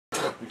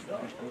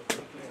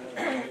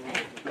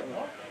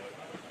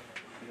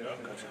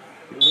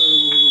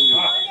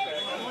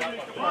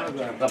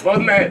No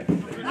poďme!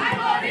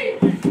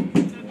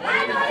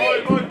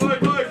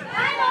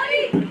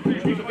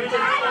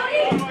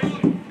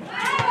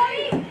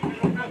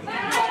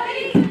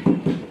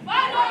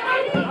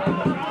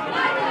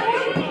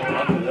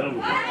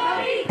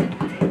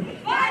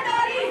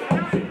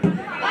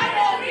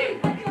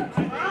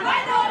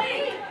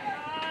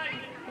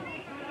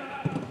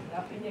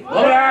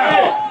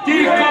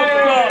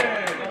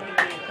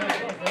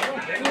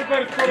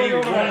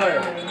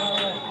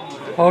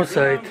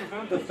 Offside.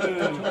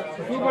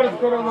 Super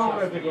skoro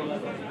nové, ty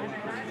kokos.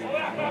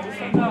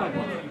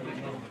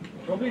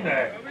 To by ne.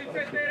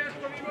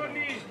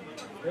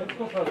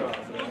 Všetko sa dá.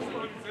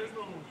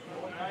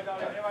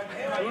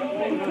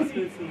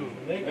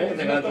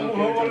 Tak na tom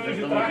hovorím,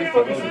 že takisto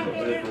by si to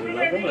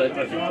prepovedal. Dobre,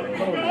 nepačí to.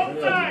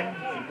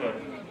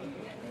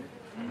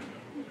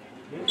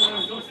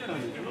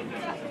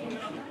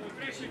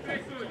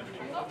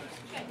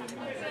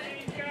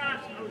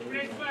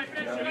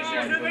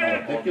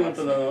 Pekne mu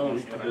to dá, no,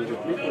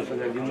 vyplo sa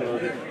nejak iné, ale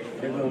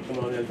keď mu to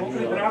mal nejak iné.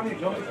 Pokoj právny,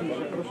 čo myslím,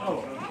 že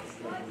pršalo.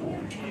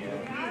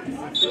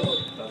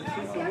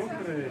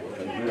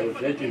 Takže už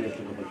viete, že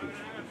sa to počuť.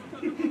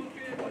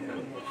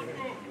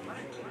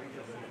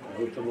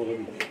 Už to mohlo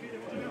byť.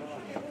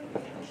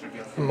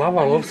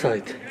 Mával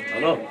offside.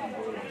 Áno.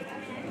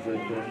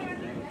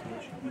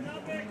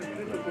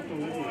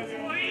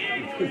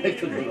 Nech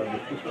to doľadne.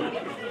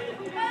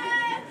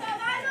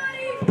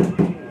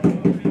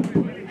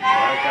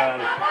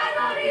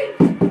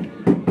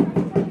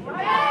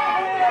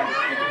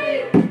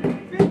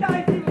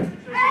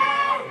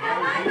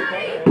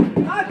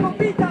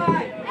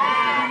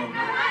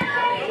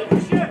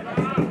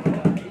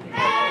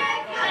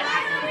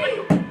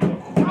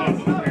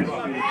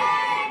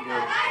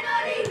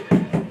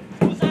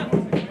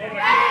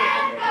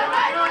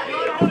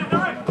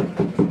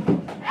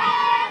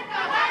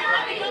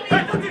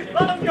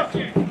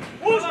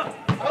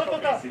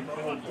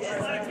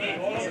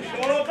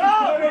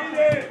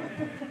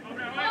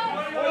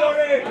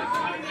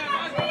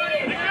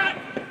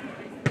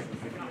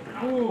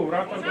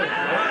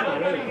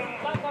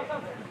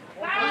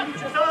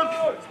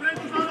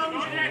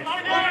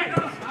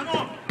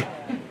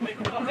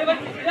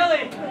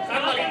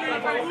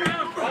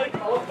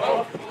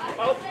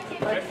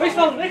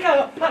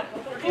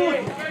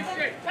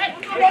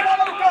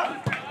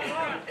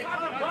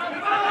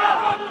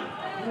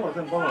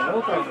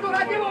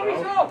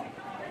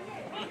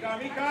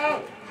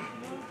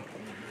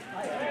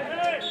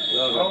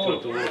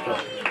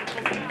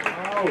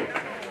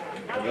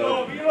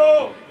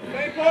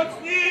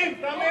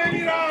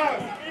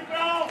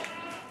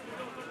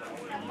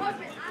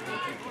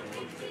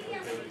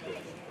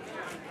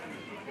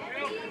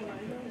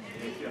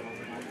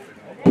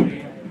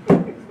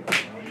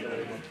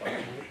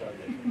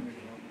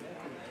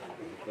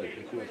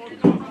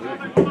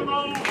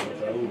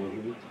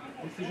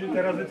 Myslíš, že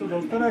teraz je to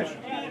dostaneš?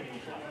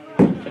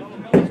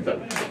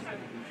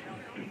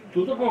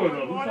 Tuto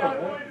povedal, dúfam,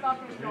 ne?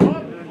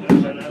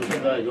 To sa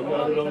dá aj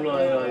doma, rovno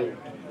aj...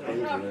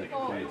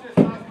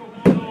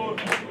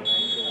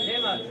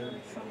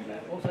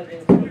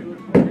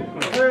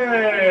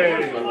 Hej!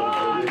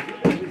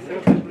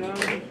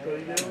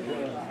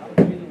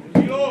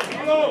 Milo!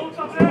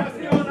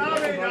 Si ho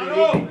náveď,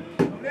 áno!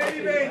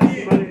 Nevybehni!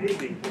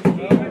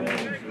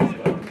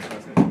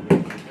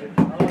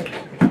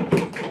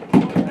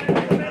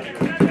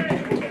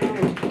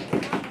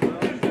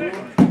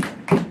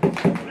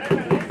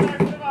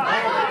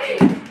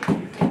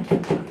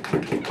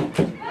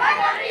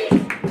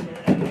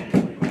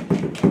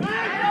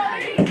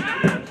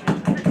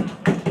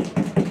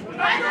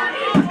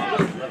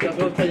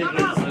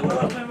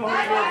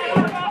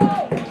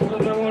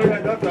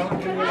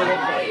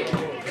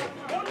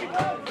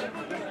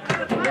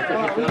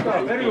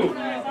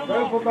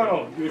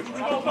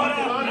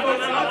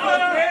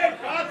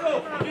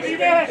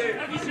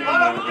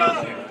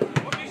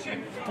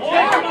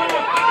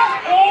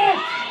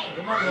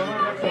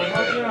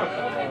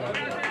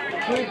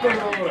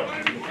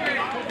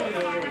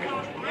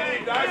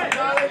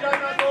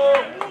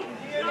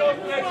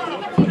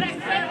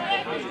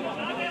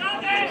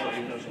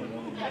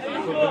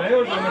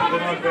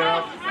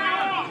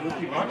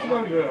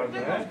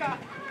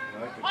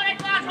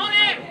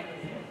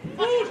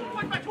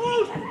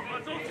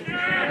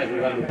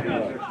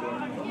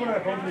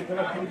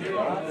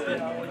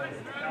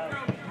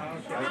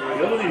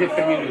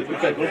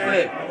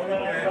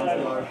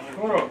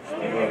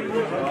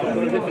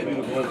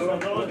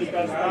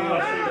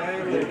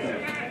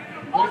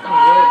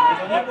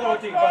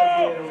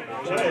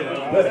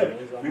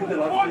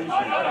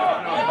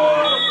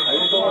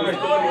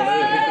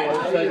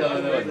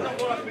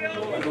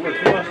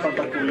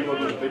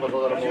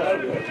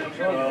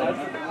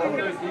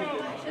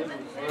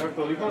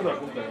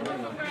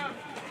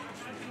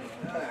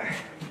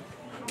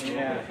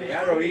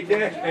 Jaro,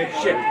 ide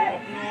ešte.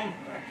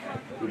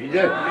 Už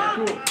ide?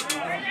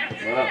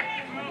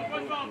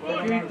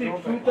 Taký ty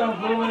sú tam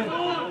dole,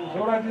 že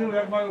poradil,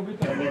 jak majú byť.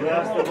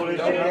 Raz to boli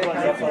ešte na vás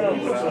zapadol.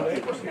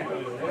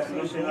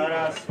 Slušne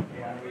naraz.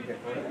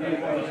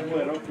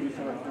 Moje roky by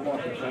sa na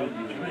komáte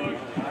všelidí.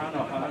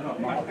 Áno, áno.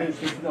 A ten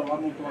si si dal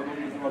lamuntovať,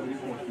 organizovať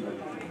rysmosti.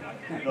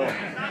 No.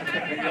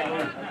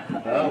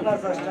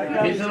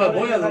 My sa ma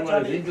boja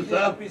normálne, že idú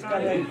sám.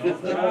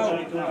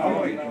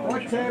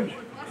 Poď sem.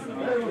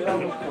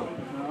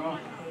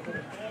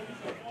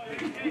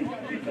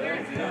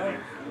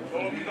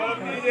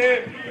 Dobrý deň.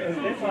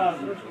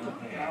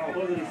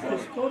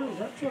 Skoro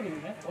začali,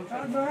 ne?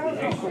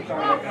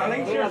 Ale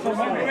išiel som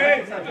máme.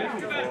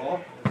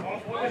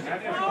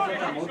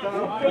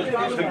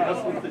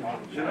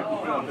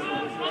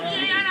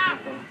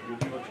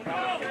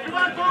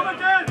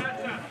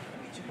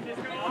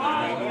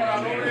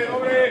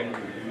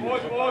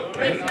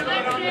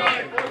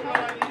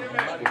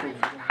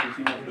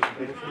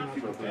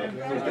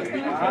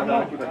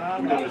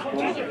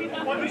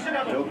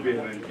 Dobrý.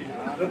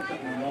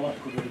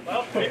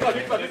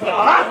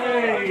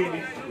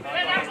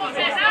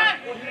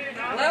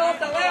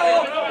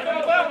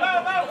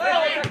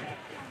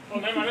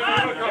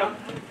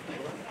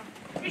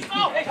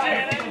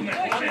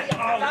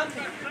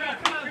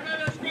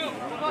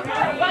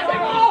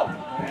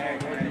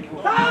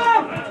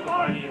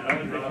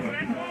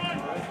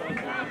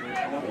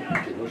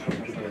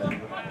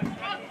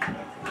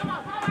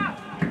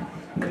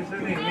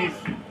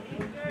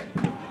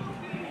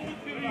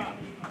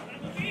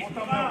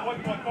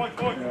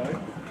 Poď.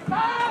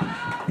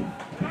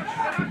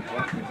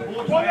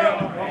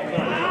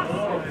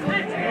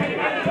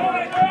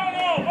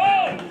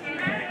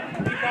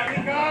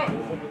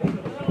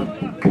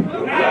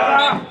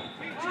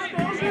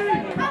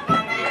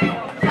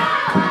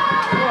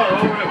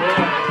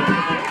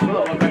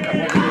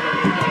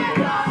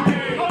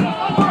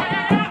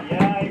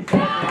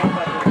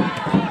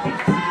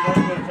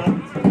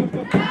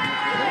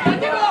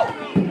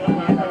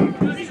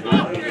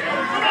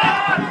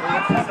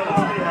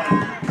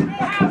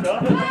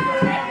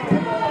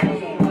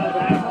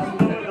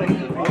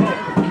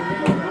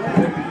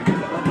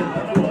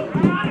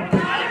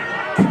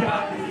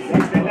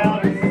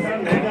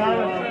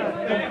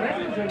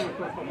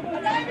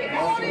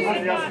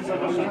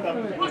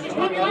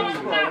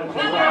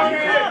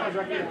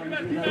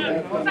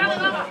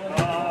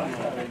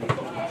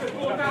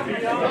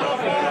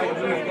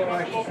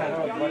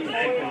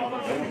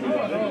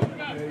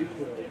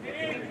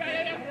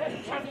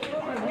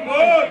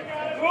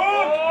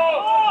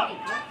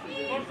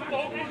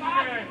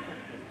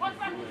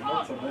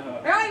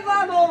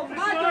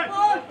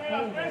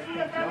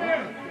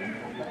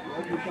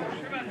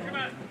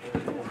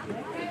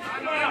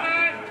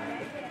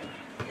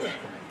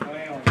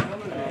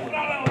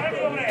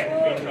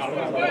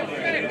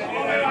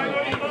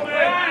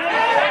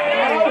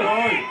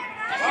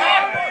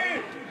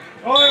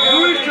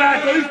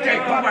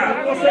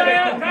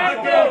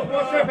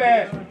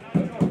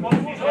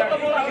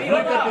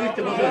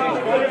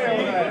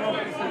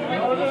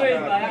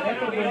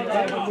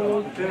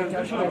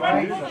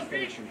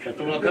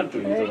 To bola kartu,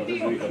 to bola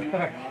bezvýchod.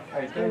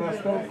 Aj ten na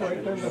stolku, aj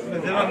ten na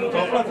stolku. Nemám to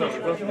oplacoč.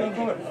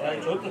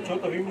 Čo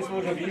to vymyslel,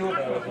 že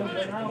výhoda? No.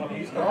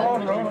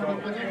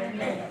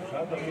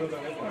 Žiadna výhoda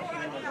nebola.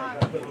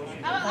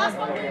 Ale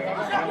aspoň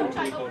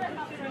zakúčaj, dobre.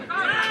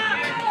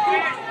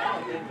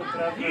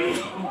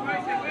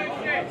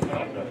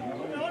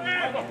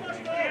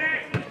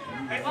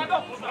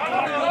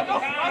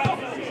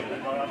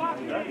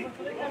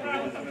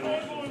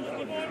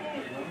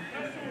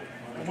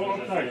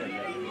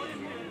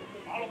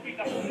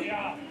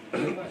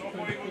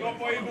 Do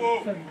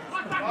pohybu.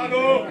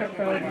 Áno.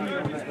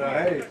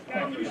 Hej.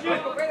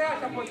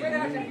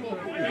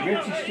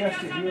 Väčší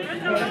šťastie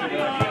životu.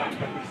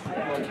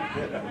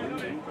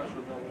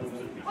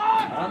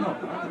 Áno.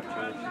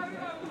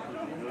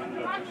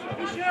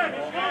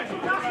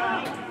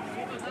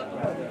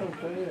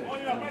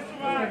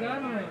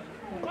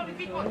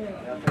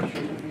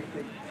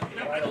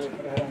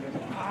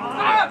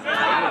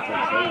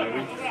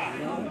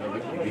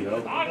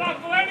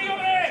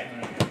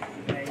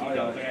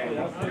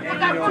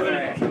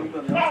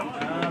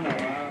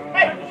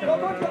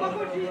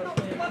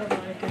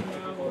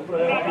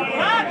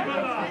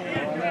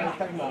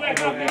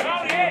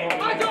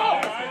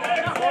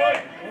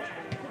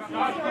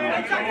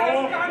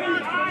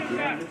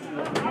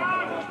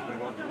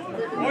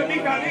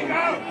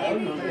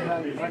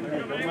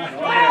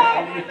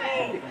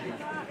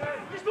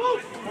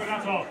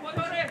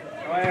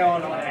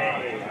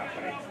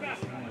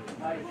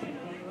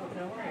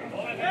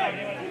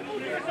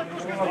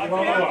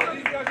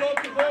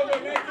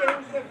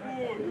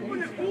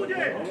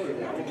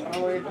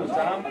 Ale je tu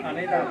sám a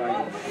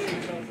nedávajú.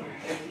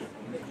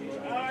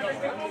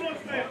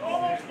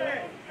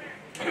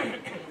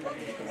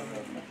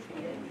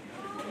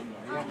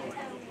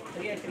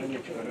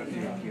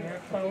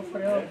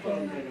 Samozrejme,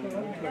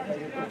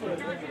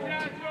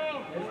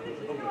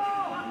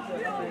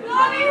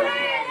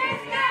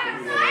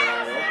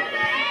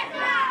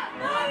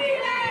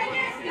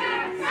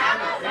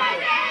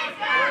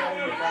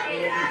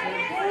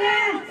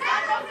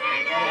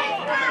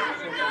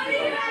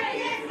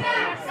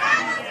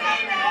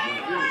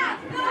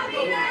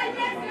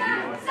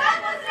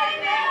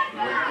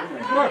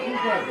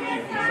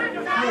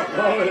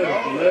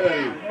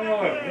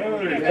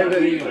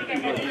 Neverím.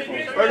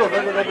 Tego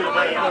robię,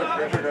 czekaj,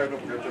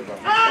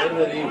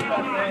 Neverím.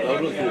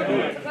 Dobro si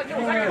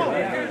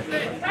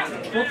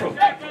tu.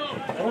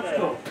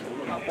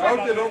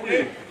 Dajte dobrý.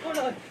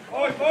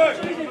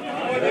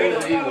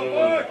 Neverím.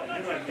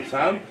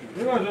 Sám?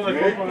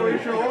 Niekto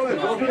išiel ole,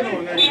 dobinu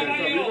niekde,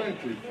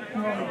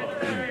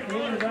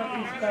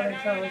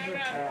 sa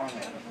vyvenčiť.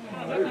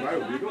 Majú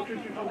bigoty,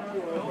 či to majú?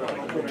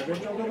 To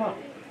nevenčal doma?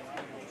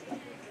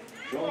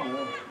 Doma,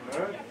 no.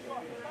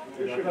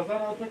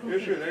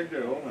 Ešte niekde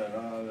one,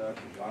 na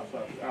nejaký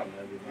zásad, ja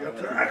neviem.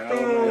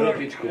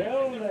 Električku.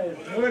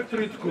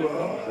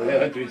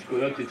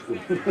 Električku.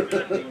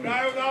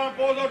 Dajú nám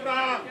pozor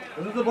tam! Ja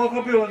som to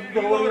pochopil, len to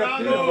hovoril jak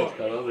ty.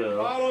 Dobre,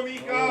 no. Málo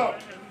Míka!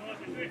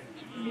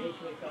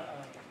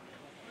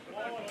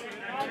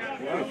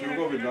 Môžem si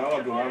urobiť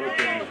náladu na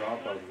večerný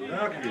zápas.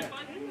 Jaký?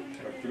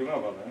 Tak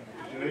Trnava, ne?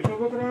 Si nešiel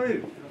do Trnavy?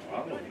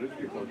 Áno,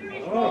 vždycky chodím.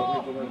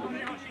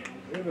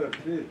 Neber,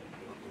 ty.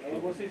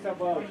 Lebo si sa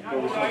bál. Ja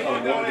som bol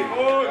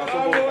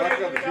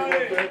takrát v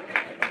živote,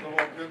 ja som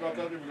bol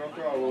 25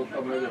 rokov a bol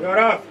tam nevedel. Ja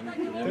raz.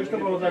 Tiež to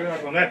bolo tak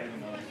ako ne.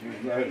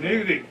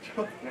 Nikdy.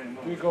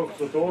 Ty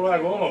kokso, to bolo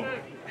jak ono.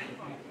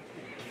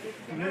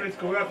 V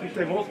Nemecko vojaci v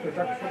tej Moskve,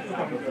 tak to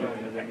tam vyzeralo.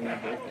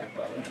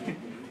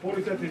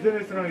 Policajti z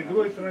jednej strany, z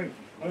druhej strany,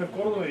 ale v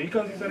Kordone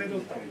nikam si sa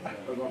nedostali.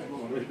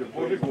 Ešte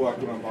požigu,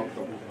 ako nám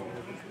auto púšťal.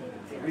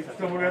 Vy ste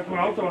sa boli, ja tu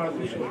na auto, ale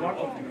ja som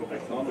vlakom.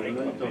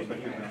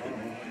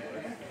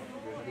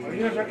 Ale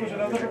ináč akože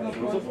na západnom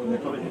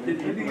Slovensku,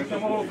 kedy sa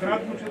mohlo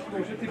kradnúť všetko,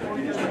 všetci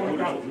policajti mohli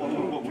kradnúť.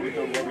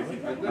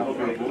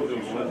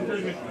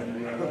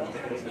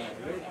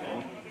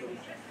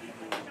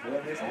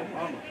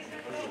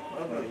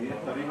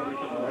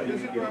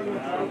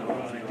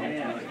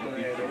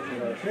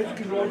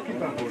 Všetky zložky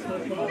tam boli.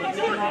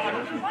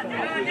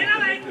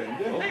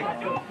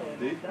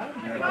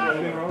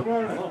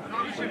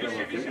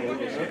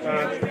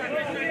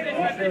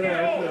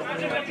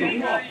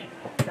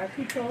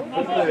 Takýto.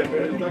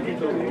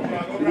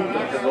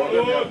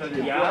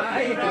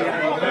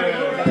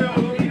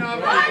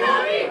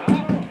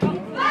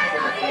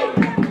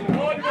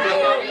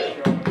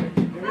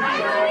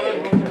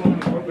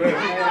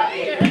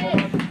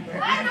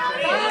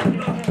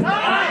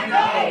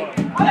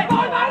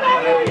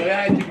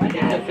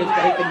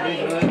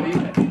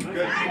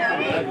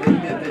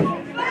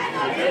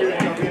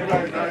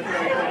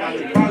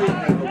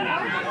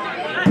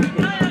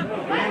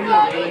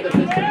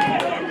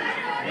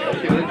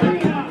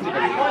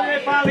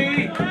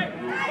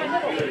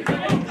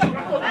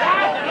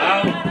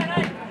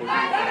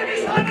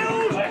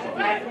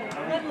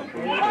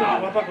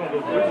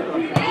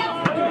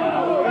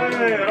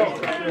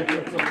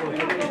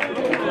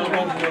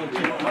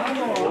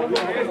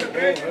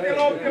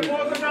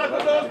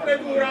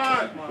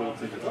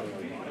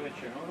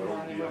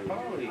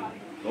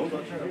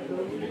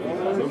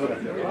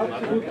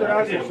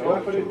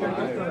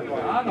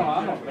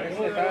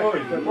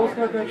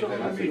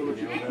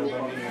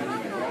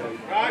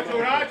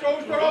 Ráčo,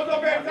 už to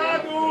rozober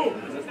vzadu!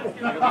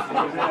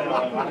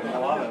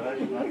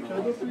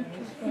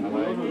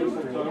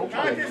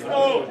 Dajte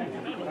stôl!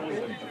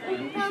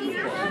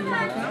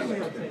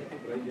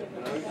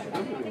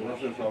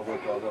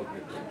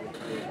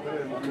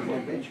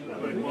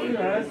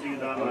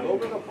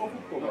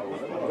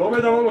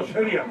 Gomeda bolo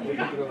šelia.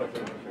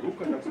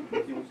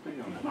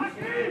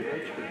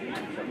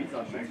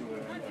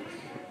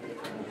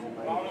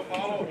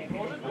 Pálo,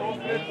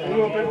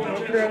 Bylo pekne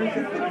okrianý si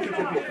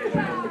nedočete byť.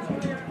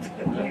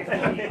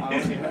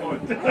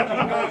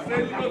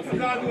 sedí to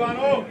vzadu,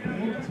 áno?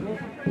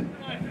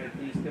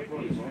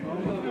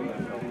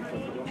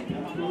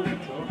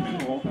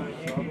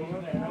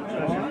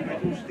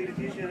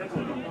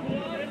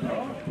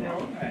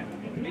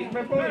 My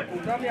sme boli,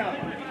 Damian.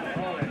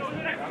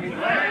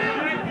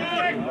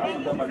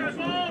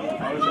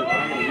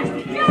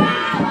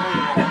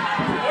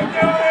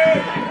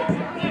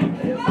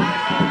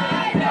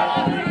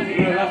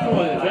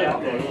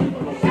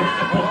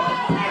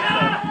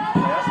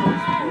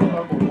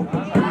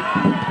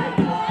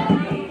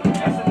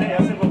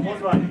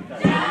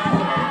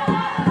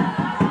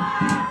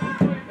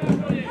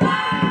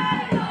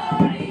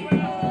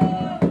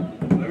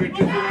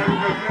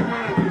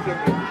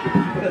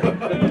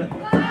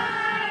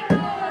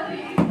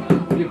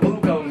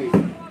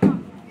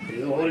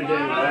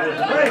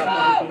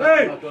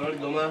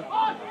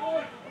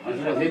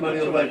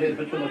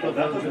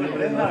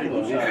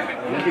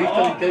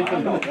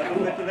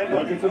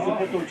 Keď som sa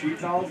potom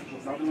čítal,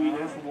 na druhý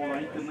deň som bol na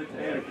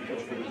internete,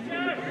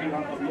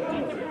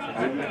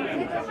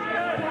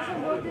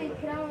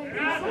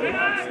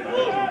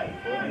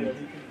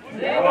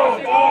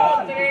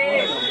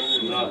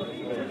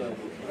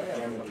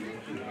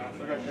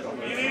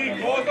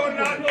 Pozor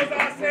na to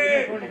zase!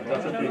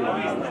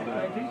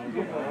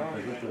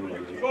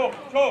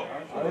 Čo?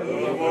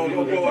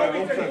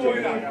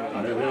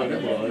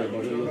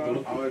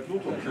 Ale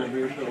túto som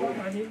vyšiel.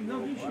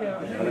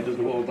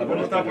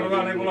 Tá prvá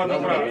nebola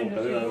dobrá.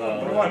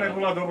 Prvá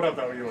nebola dobrá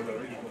tá výhoda.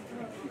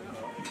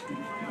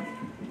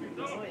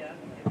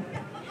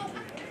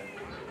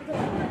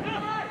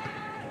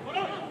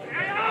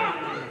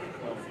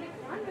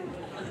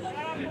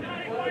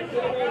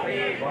 Za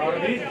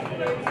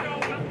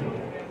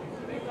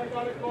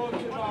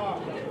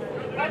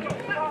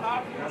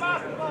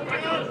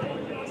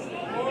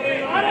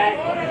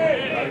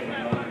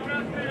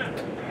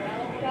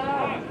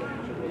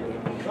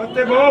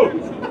tebou!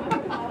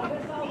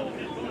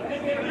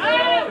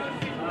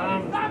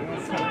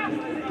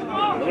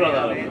 Dobrá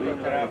dáva.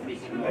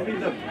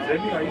 Nevidím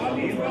zemi a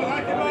istý.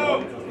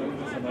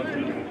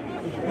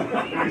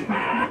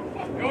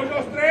 Jožo,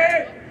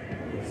 strej!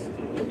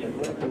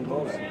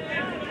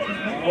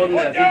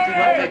 Hodné, ty si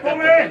máte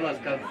karta,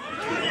 láska.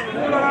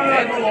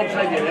 Nebol v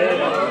obsade,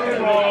 nebol.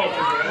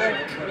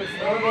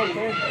 Ale nebol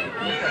v obsade.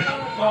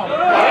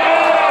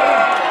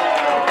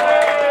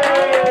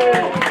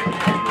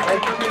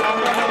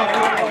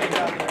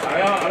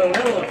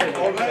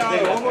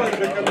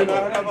 Keby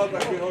nahrával,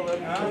 tak by ho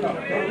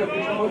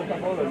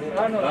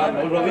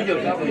Možno videl,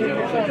 že to ide v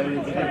obsade, ale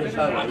to je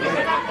stále.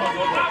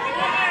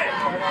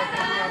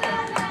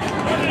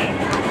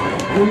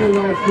 Bude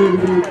vlastne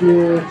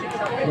vidíte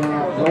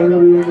na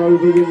Vajnory majú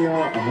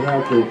vedenia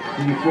hráčov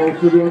číslo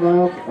 17,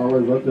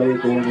 ale zatiaľ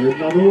je to len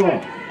 1-0.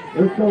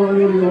 SK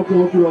Vajnory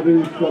Lokomotíva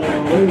DNV B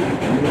 1.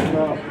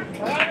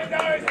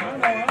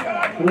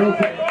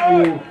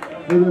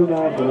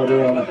 17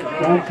 Radovan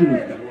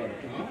Stančík.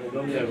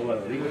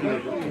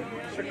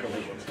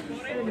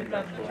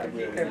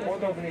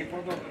 Podobný.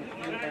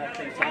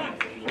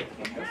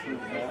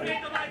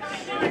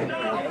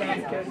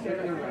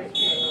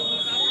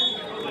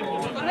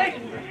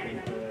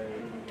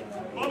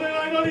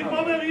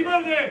 Poďme,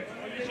 výborne!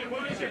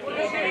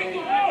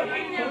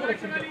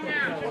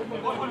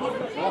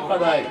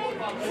 Napadaj,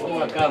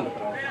 má kam.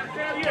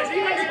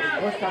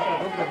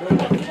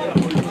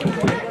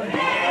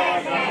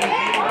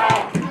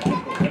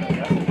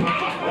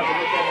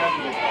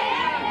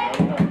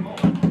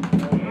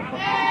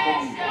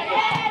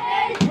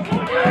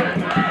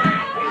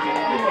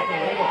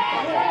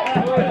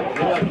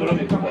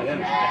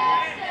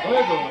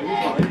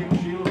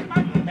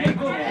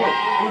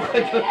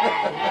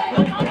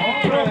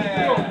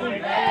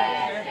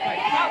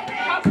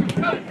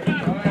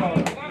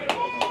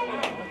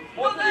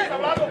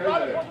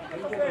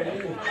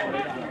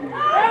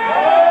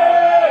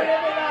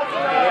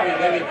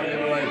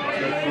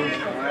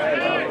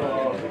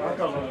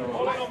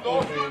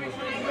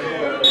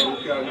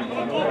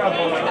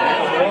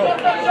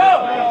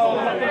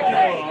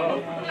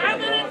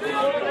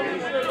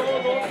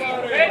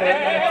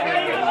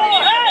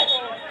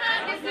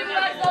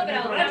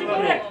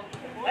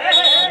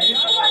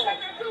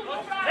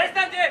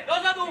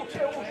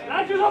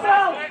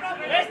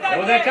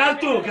 Daj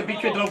kartu, keď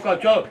pičuje drovka,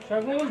 čo?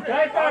 Však už,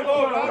 daj kartu.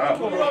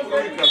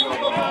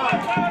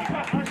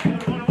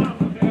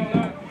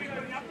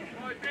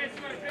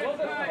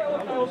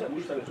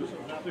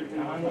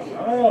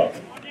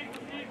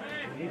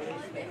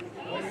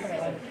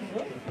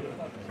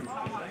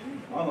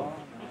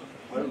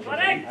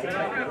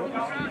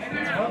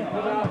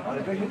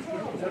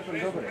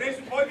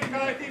 Poď,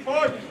 Michale, ty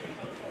poď!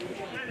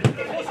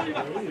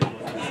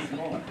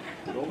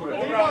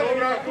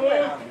 Dobrá,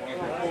 kľud!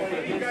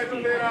 Vykaj to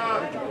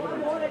teraz!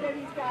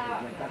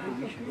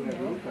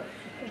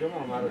 Čo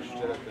má Maroš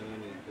včera, ten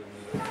iný?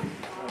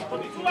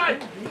 Počúvaj!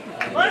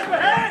 Poďme,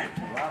 hej!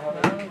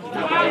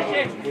 Poďme!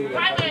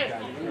 Poď!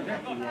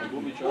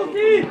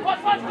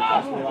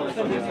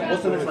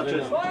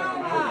 86.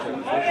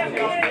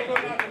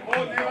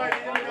 Poď, nevaj,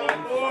 ideme ďalej,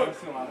 poď!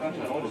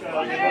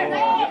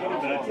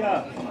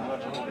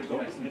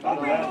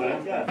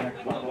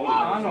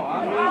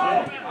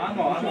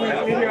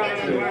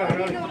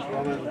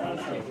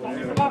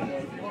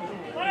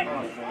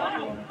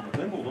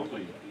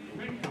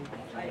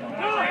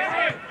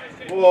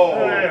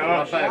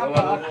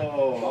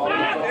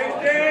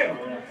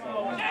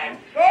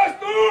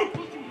 Postup!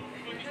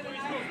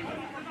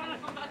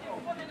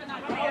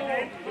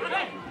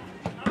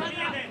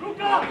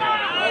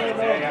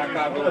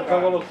 Jaká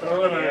bolo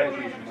strelené.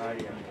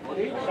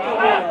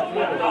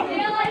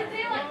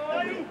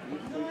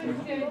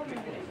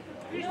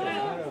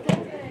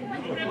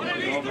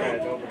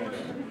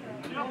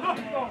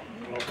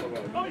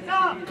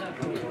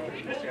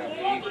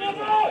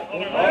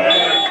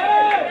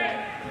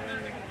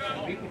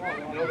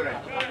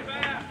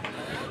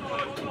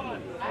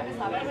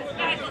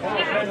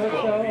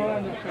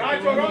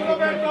 Káčo,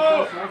 Rozoberto!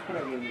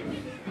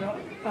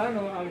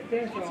 Áno, ale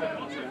ten sa...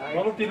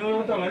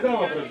 Valentinovi tam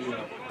nedáva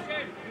prežívať.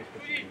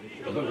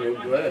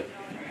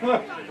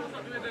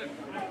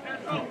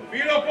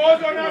 Pilo,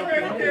 pozor na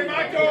penite,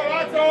 Maťo,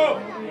 Laco!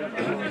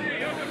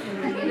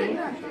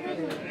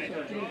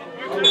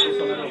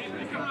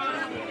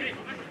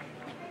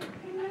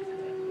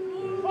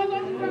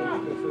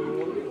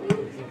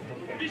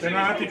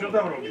 Senáti, čo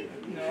tam robí?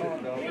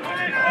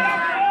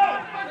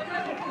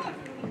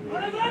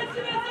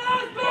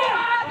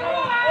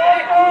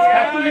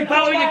 Jak tu mi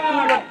Paolo ide,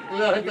 kurva!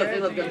 Henta se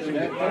nad každým.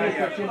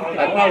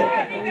 Aj Paolo.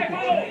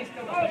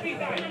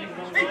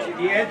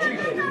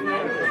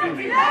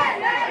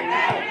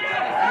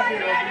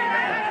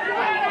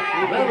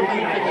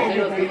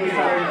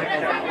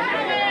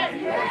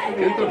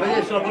 Keď to vedie,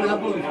 šlapali na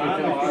poličku.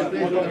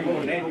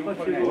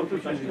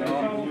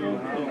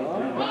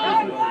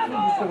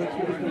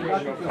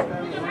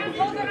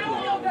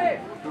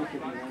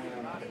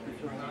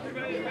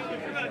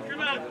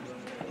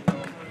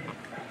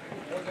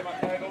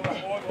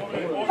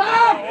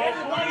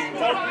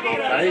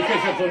 A nechaj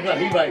sa poznať,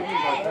 hýbaj.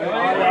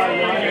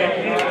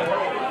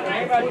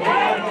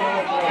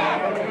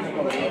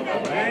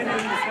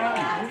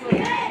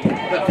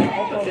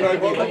 Už aj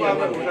vodu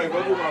máme.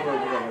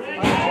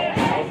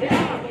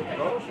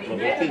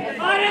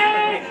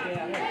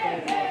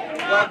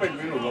 Za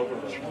 5 minút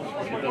dokonca.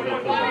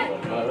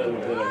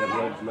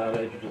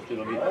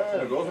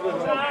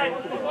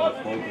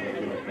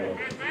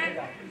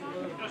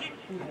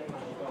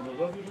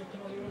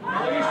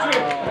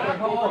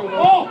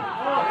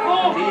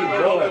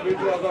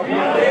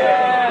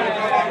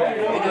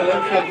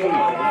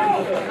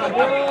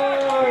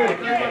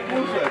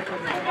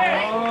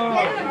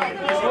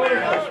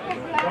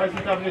 Daj si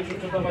tam niečo,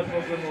 čo tam máš po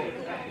zemu.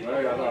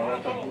 Ja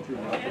tam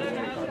kúpim na to,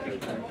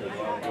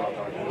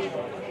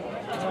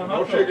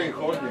 Ošegen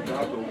chodník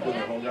na to,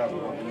 úplne hoňadu.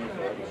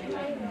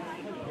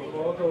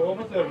 Bolo to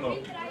opatrno.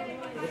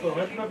 Bolo to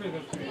hned na pět.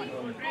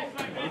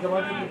 Vy tam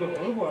máte túto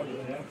hrubu, ale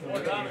ne?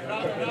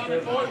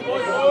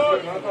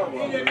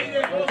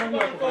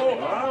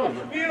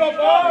 Milo,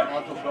 poď! Na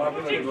to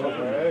šlápne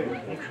dobre, hej.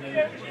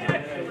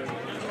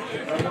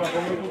 Ja tam mám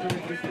pomôžu, že mi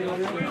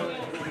prispieľali.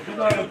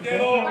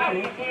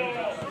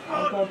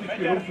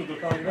 Automaticky ruču do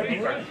tam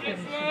nepíchaj.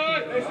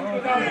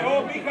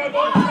 Michal,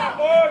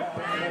 poď!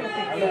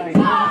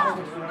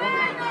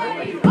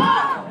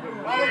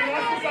 Ale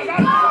vlastne sa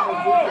zastavilo!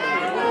 Poď,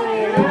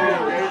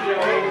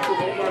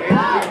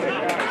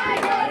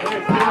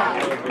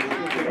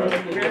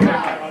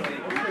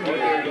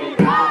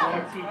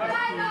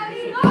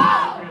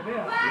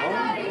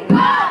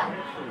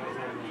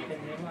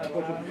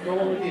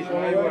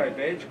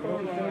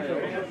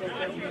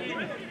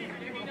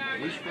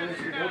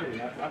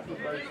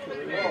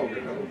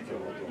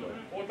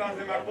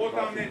 Zeman,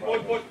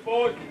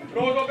 poď!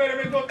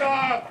 Rozobereme to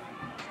tam!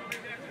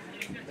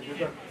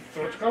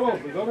 Tročkalo,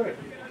 dobre.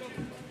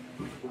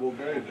 To bol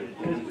gejzek,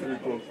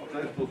 to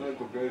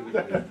 100% gejzek.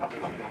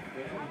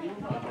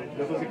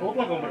 Ja to si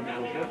poplakom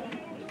mrkol, že?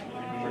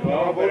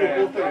 Na vodu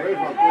poster, vieš,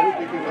 mám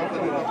politiky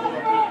zasade na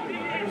poda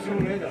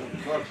pustíme.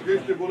 Tak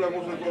skryšte bude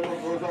musieť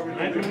potom zabiť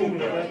do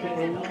vypúka.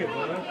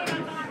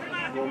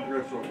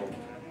 Kompresorom.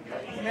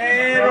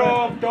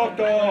 Nerob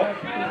toto!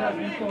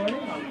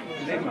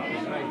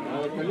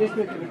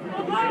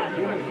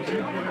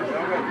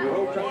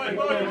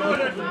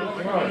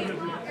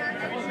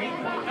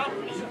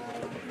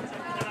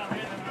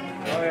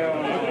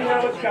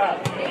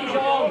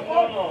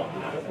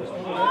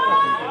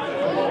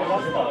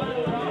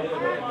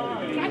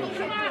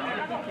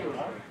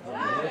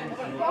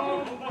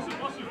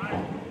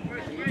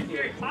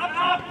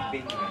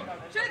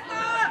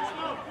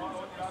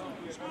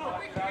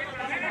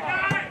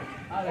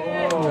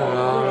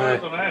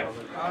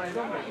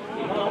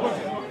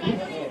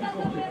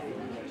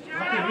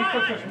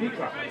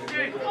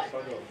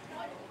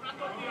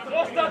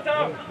 Zostaň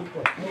tam!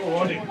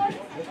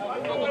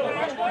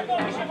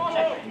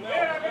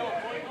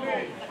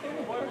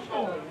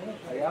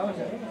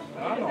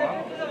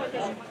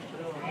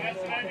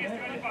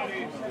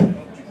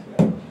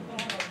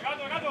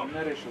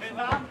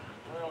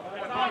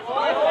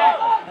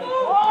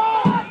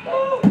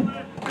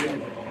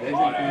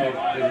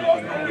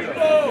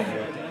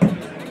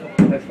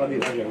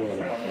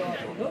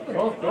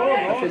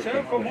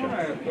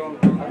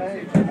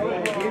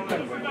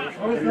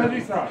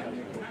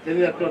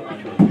 Tebe ako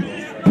piču.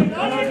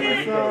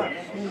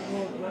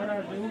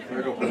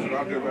 Prego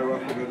posrážeme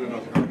vlastne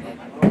 11 skáča.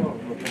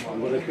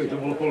 Možno keď to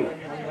bolo pol.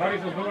 Hari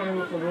som znova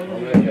nedostal do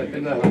Ale ešte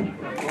ten náhľad.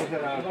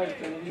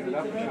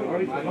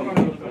 Hari som znova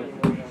nedostal.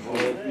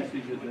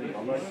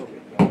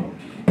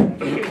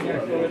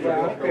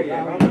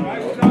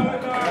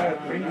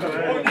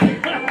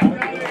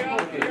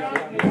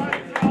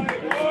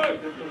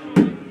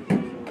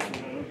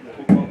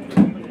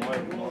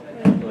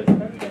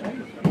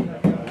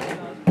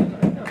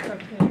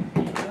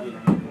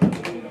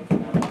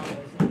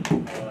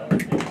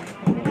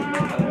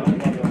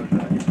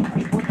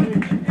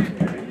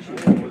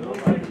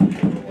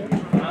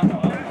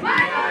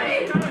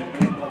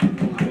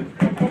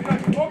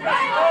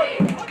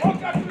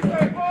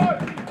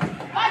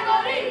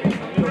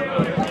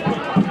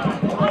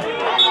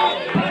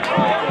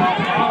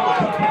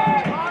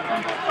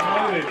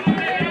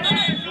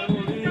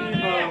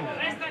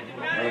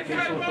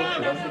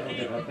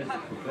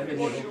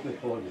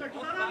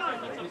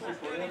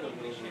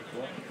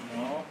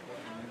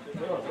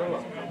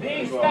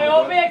 Vyštaj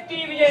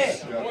objektívne!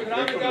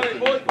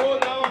 Poď,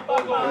 dávam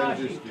pozor.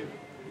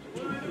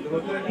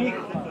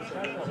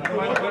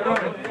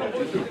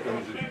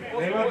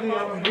 Nevadí,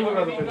 ja mám druhú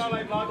radu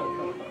benzičky.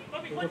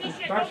 To tu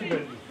stačí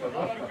benzička.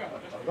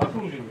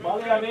 Zaslúžim.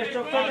 Valia, vieš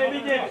čo chceme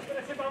vidieť?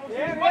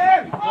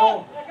 Neviem!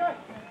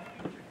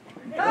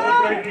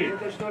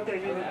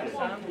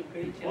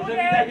 Môže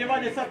vydať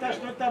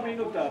 94.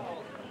 minúta.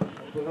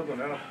 To za to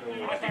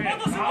nenastavilo.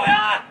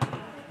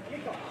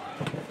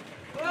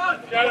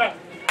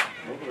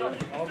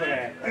 Dobre.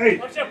 Ej!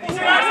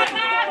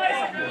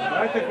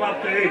 Dajte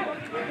chlapte, ej!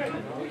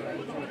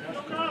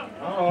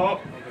 Áno.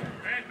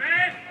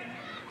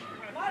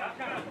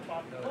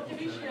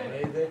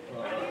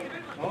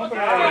 Dobre.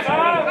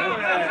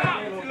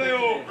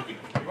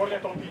 Výborne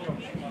to píčom.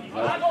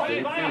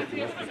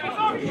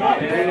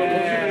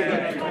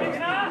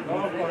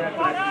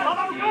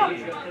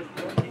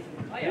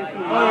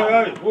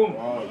 Aj, bum.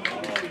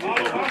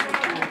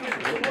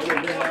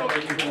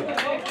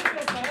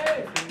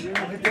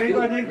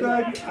 Treba niekto,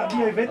 aby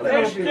aj veter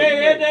robil. Ešte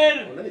jeden!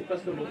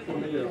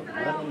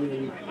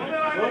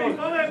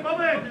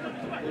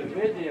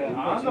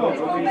 Áno.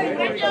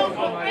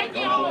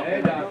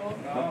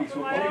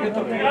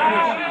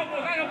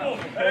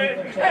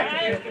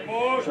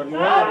 Však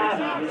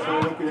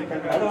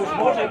ale už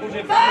môže, už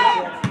je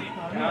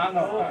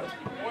áno.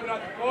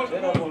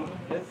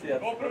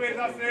 Poprvé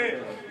zase.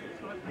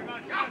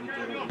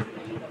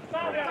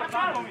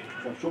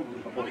 Však čo?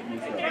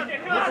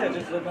 Myslím,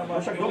 že sa tam má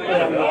však dobre. Už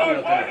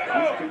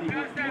kedy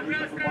môžeš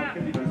sa fotbal,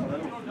 kedy sa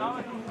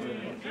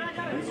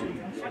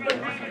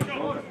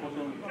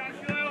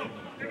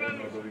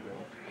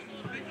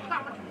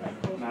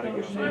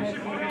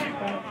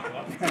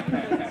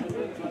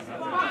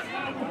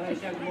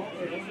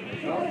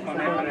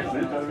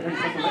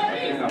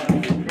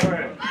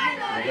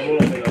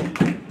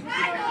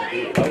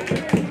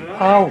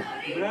Au.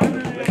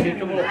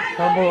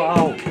 Tam bol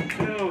au.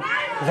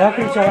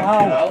 Zakričal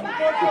au.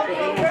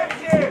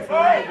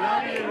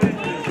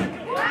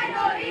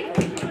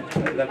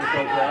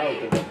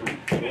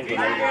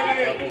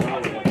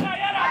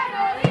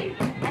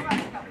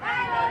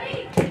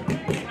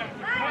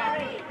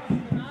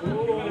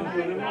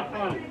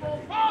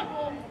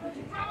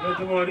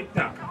 To bola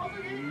rytna.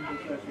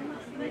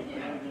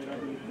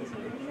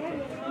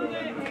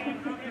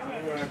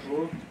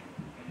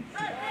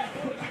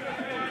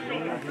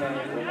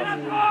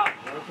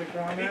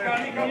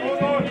 Nika,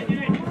 pozor!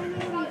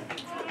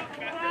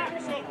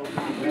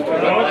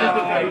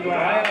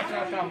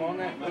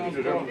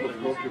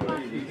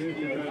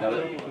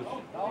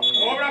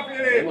 Dobra,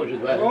 Filip!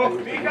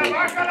 Nika,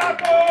 máka na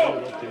to!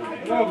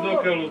 Rok do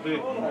keľu, ty.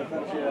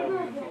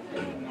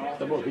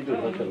 To bol chytul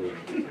na keľu.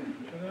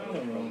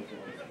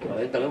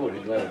 Ale to nemôže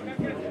dva.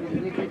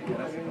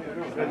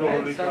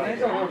 Sa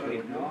nedohodli.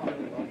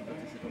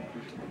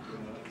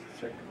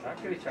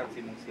 Zakričať si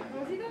musia.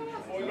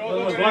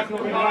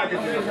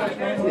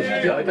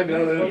 Aj tak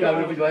nekáme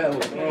robiť dvaja.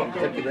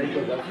 Taký daj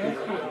to dať.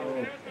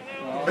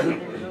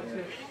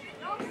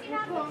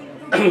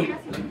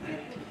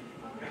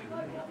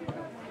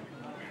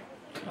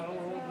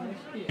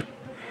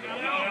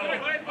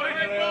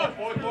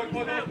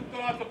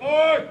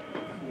 Poď!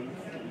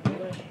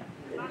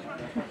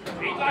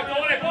 Vytlač do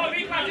hore, poď,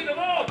 vytlač si do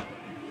vod!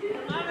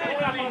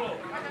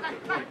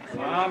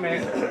 Máme.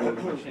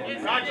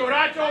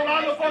 Hráčov,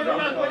 Láno, pozor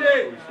na schode!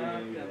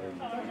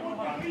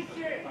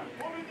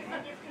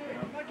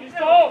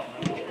 Čisto!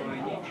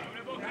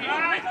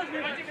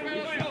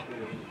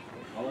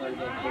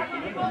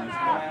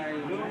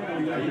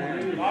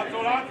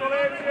 Láco,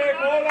 lepšie,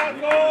 gól,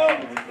 Láco!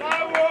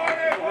 Slavu,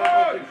 hore,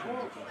 poď!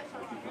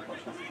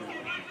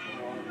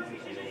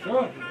 Čo?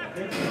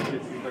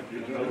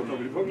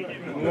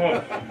 No.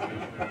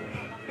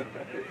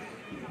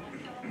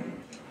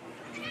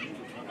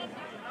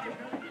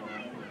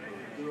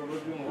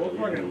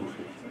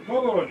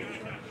 Kogo hoďš?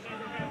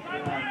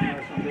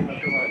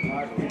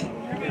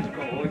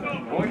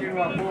 Hodinu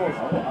a pol,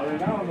 ale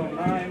náhodou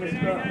na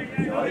MSK.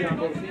 Ja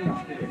bol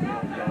Fínsky.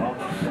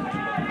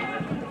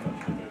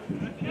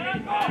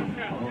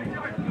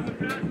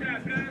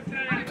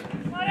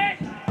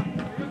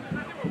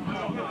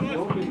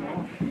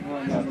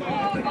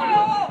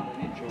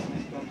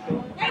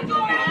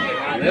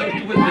 Ja už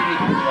tu budem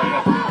vedieť.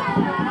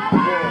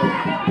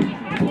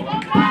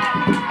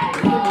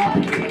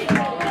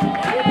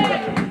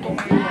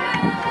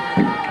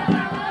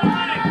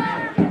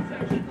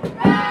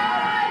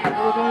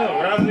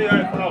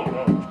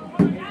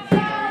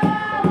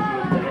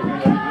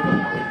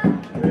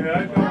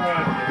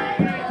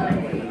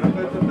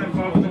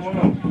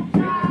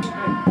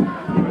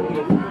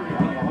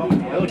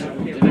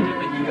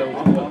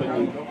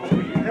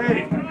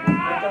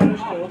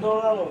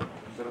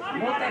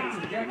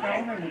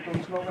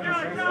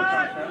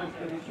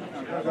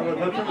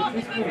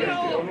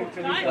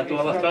 A to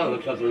mala strana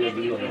začala to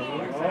nebylo.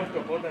 To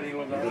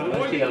podarilo za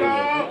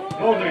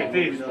Dobrý,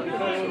 ty.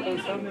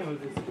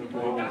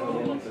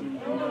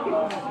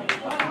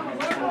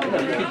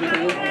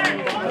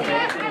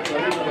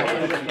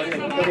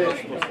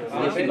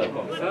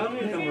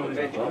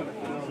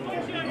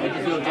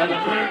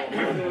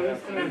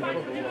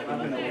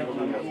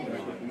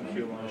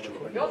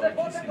 Jozef,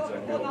 poď sa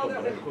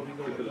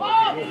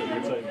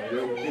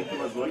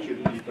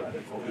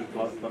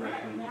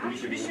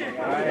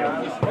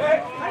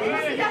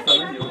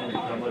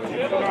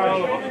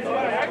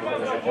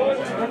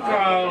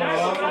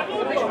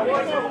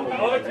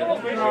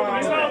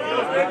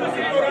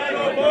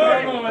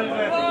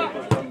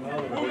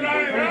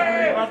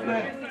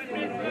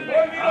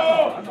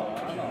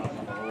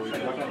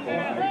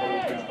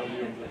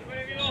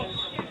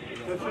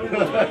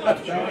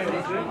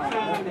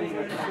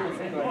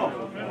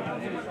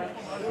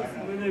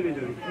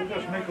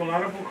Udaš neko na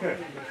robuche.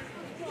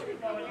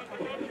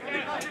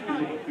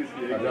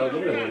 Ale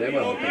dobre,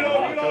 nemá.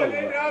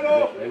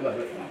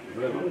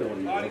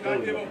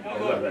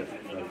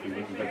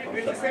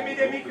 Ešte sem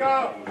ide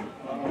Mikal!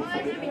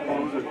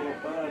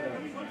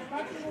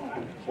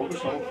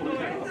 Obišla obchodu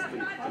 15.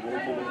 To bolo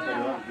povolka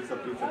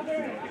 10-30.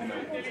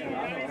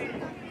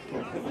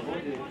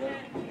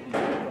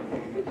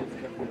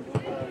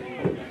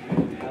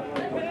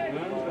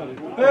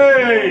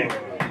 Hej!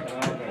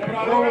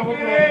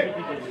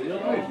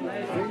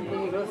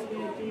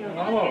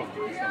 Áno,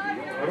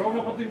 rovno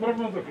pod tým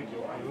brvnom to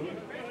chytil.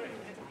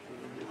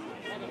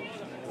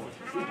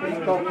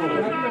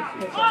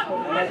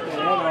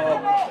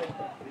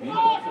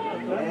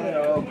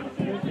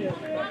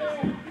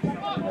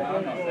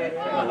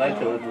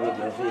 Dajte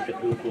na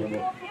chvíľku, lebo...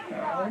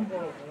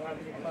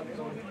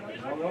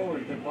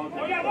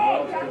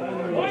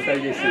 Sa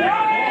ide si.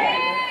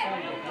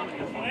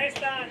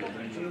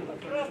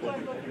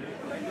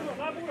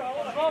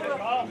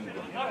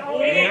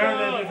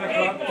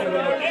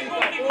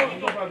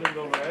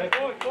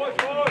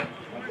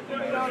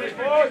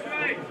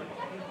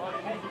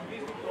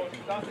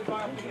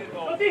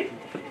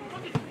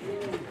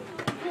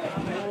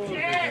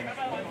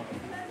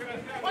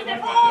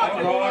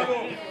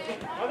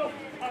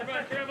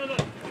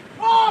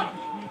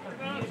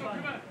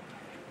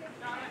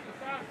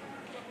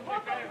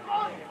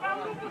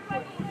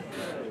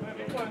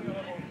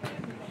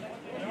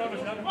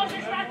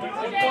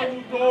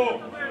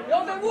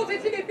 Jozef, musíš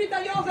si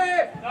vypýtať,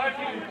 Jozef!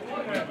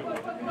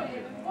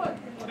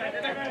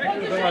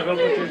 To máš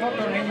veľkú čest.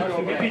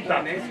 Asi vypýta.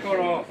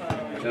 Neskoro.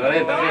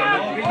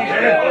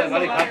 Ale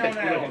mali chápeš,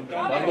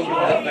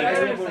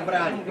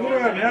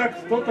 Durem, jak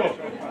toto?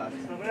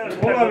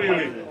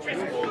 Polavili.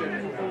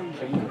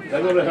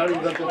 tak dobre hrali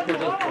za to, čo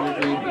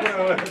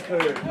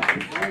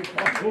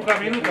Dúcha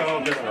minúta,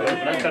 ale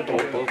Franka to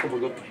toľko bol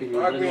dopičí,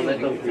 nezrejmo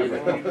netom chvíle.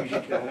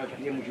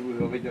 Nemôžu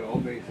ho vedieť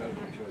obej sa.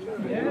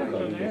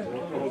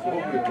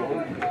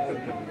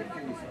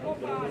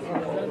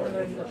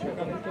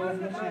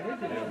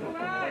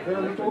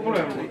 Teraz je to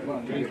problém.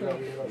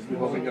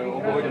 Ho vedel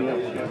obohodil.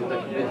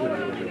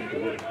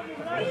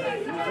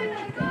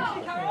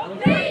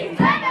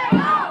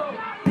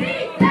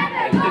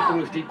 Ešte tu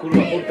už tí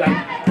kurva furt tam.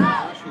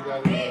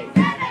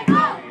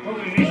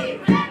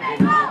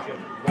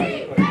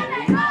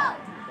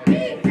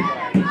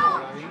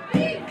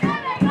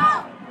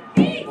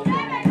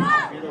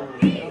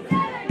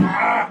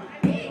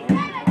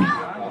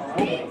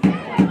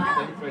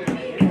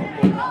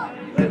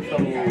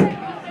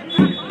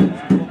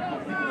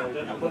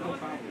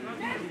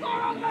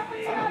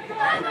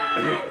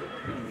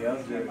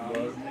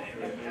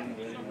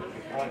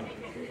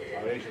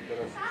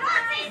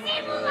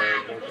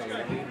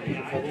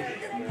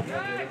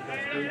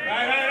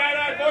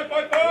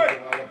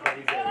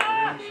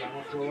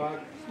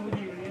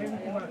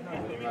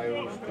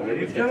 To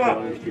není včela.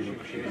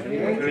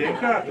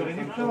 Lievka, to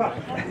není včela.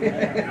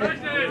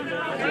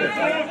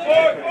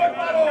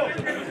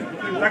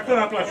 Takto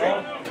naplačo.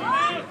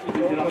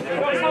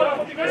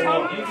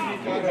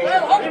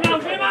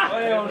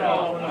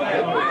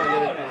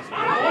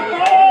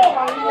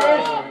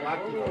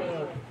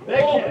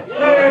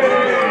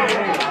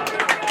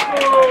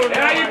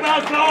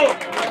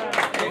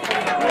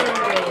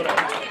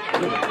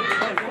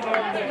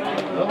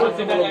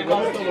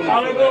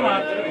 Ale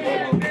doma.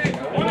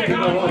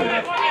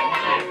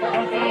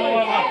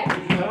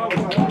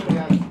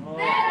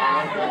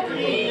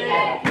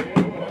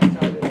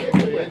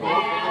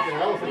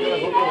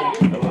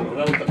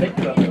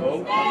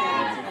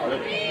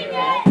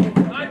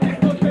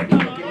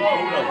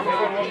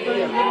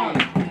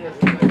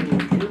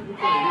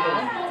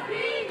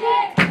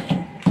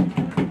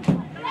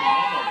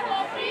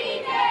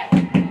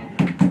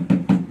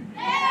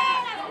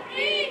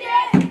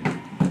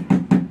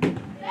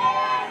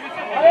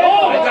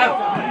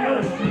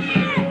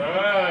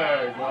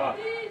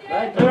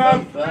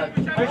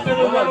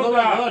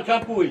 Znova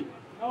čapuj.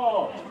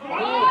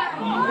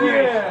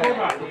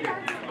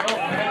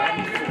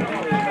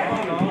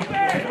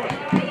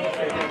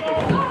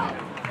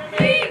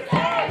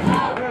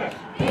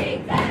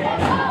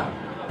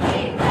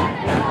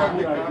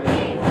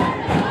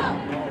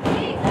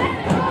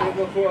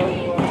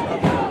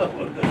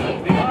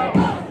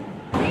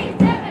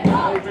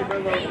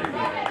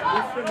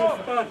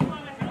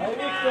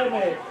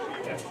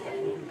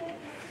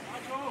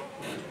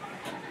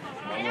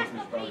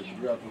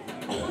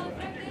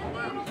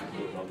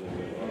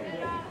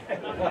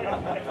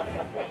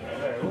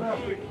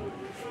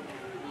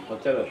 No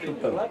teraz,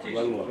 super,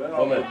 Vajnory,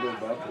 pomer.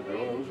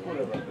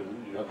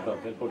 Na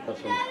ten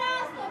počasom.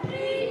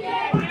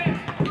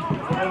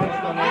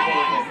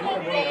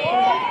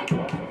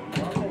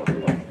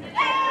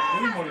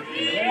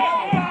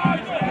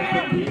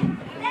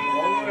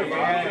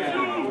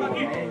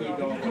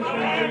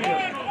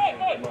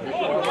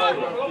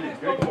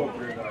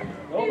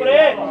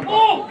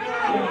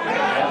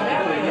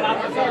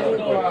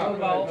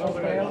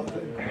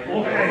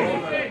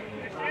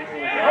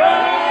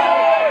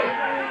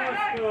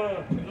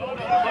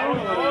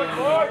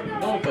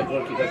 No, to je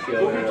trošku taký,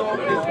 ale...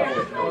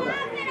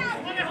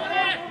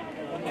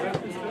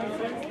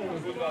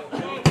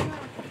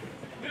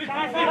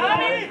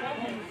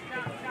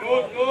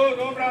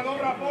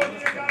 Dobra,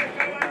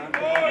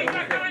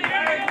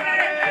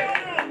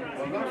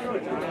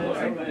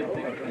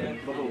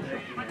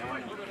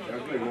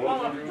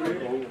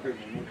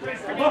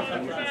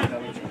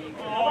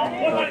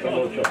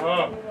 poďte,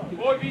 poď!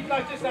 Poď,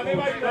 vytlačte sa,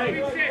 nevadí,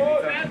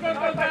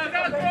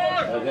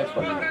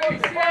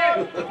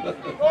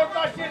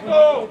 odtlačte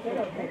to!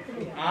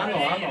 Áno.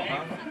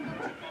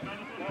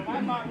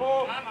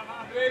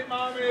 Trade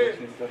máme!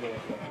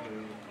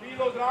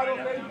 Milo z ráno,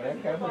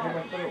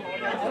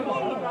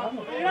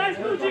 Hraj s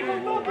kľúčikom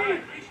toky!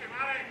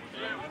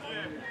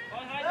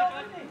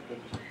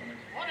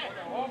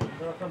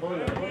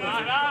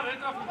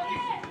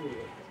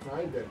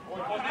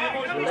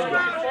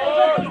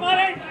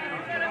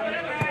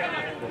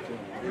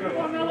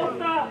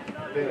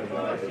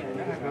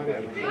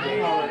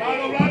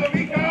 Vládo,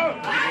 Mika!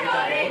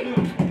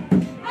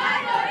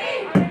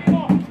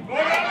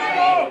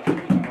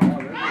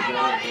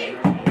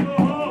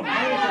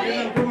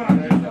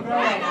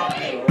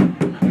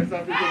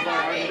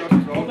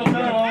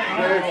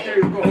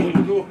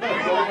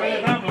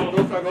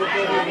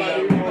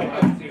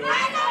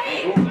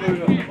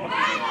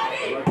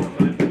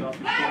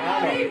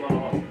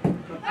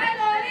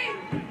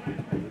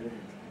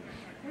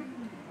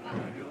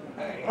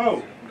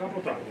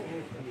 Kapota.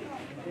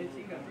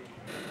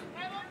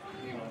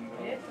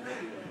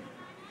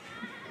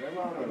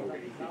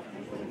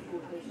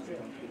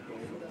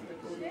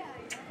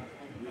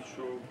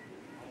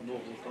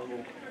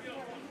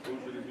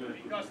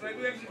 Mika,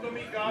 sledujem si to,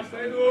 Mika,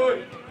 sleduj!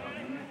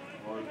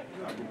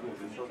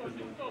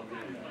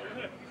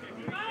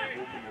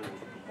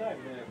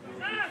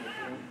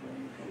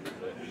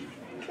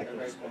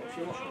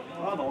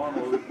 Áno,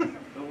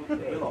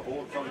 veľa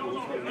ovocá,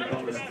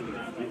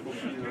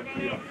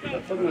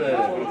 Co to je?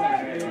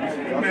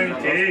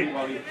 Momenti.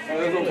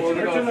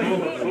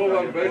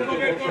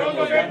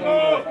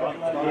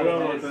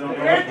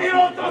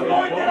 Retiro to,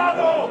 dojte na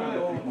to!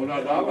 Ona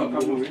dáva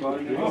tomu.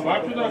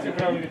 Máte to asi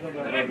pravili tam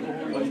dá.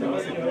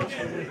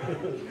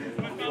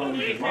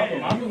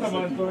 Mám to tam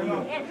len to len.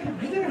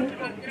 Kde?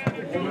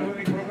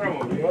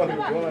 Programov.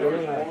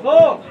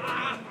 No!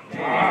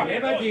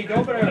 Nevadí,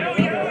 dobre.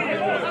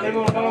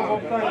 Nebolo malo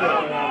poptáť.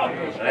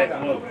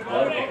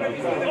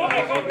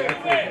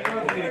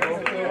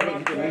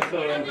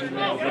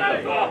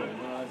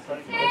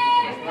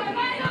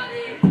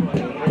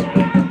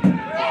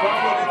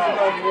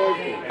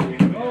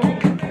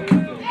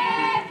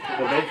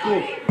 Po bečku?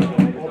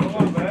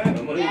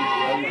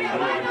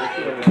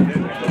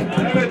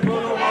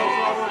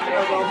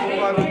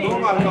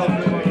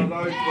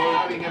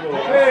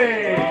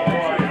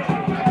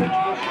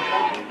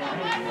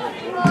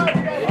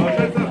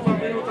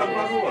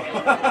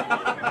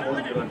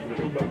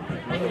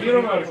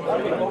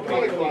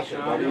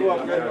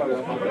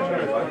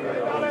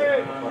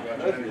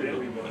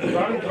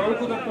 Dali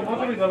trojku, tak to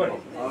môže byť dobre.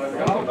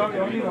 Ja to dali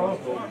oni, no.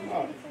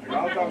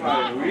 Hral tam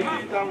aj Luigi,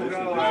 tam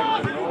hral aj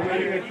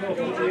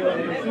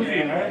Sudí,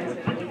 ne?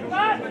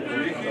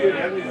 Luigi je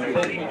nemyslí.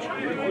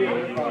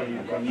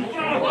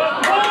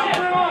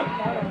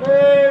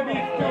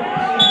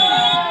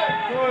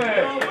 Co je?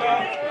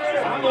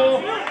 Áno.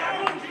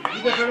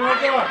 Ide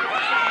penálka.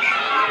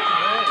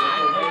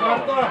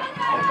 Karta.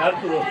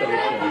 Kartu dostali.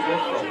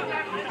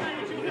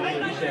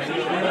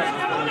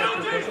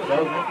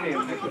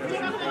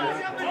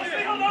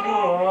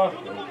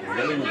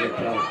 Zelený je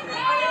práv.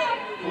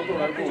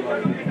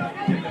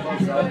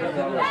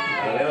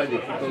 Nevadí,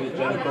 to je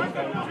čerko.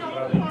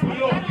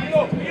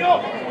 Milo!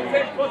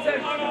 Poď sem!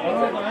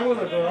 To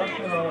nebude, to je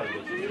akcionálne.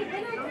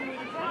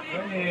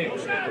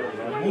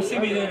 Musí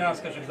byť 11,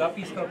 však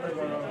zapískal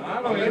prebo.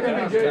 Áno,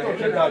 11, to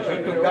teda,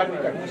 že to karty,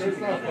 tak musí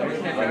byť.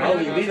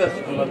 Mali vída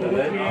si to na to,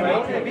 ne?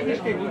 Ale vidíš,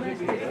 keď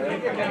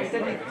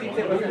sedí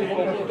síce bez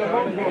to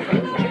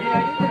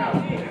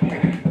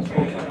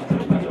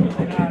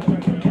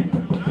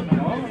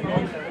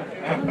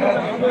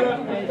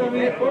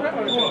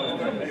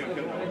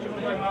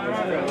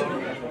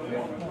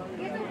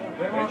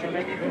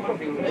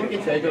Neký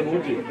sa je to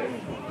muži.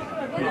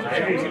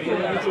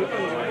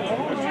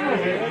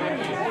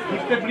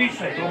 Ste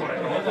bližšie, dobre.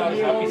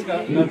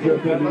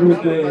 35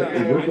 minúte,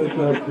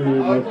 zatekáci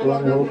na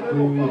strane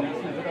hostí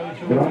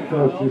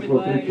brankář číslo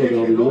 30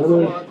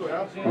 Leonard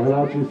a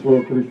hráč číslo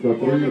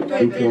 33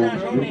 Lukáš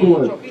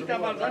Zeman.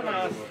 pýtaval za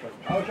nás.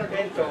 A však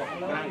tento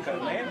brankár,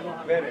 ne?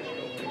 Vereš.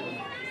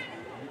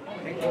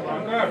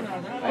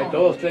 Aj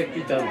toho ste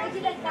pýtam.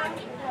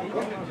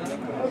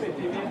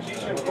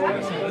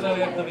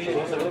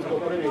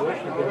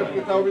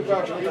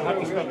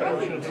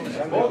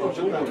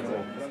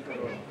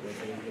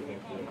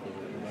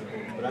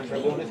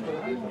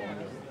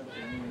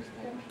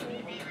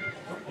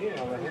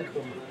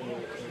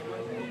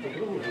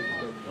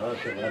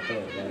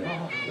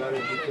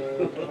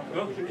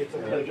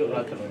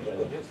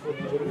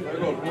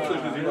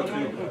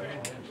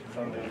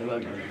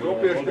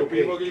 Dopieš to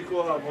pivo rýchlo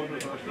a možno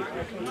zaštiť.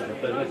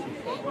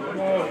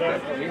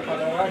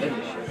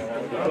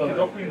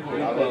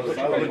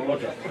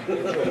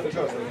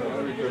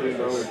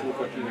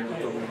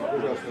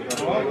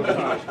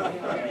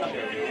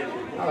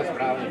 Ale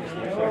správne.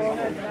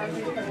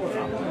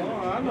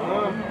 Áno.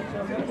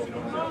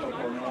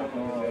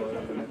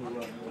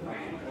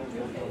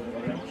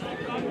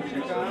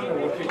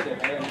 Určite.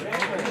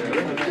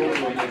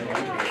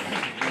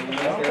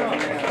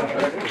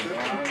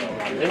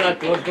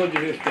 Leonard,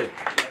 odchodíš ešte.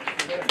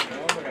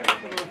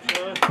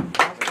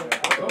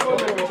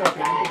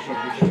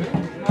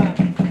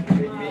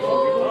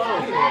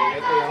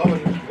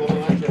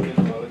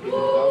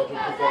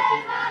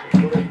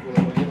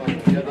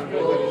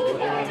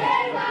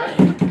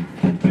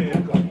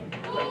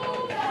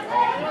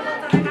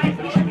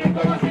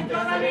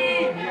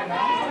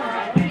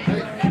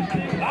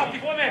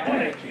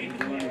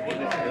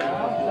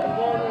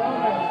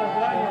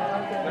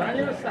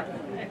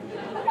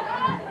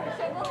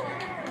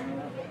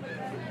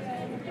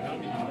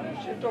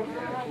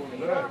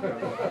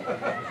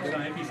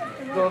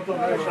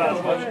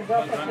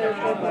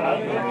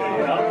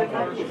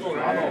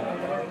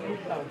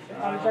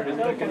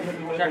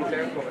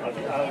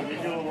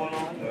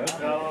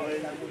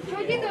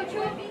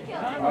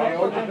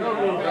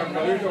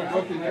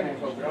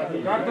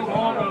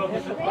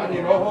 Ani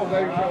nohou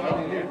nevyšiel,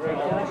 ani nič.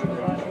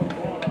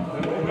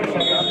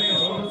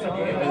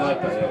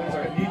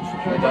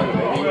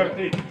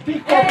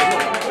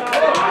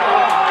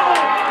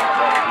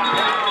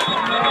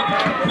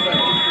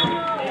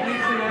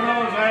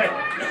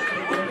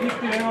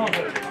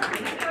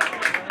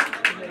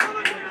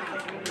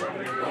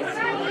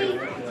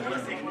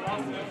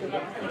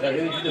 Tak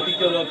je ti to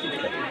chytil do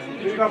očička.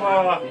 Tyčka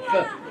bola.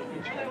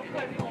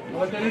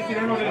 Ale ten si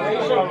nemôže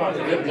zašávať.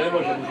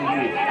 Nemôže, musí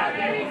byť.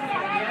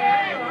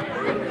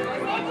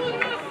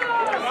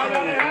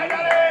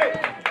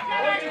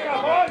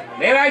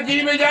 Nevadí,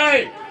 ideme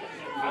ďalej!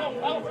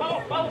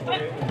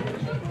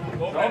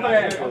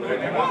 Dobre,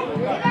 nemá.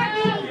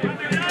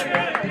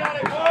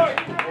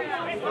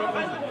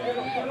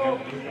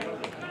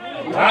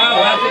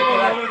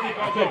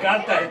 To je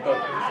karta, je to.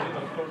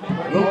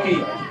 Ruky.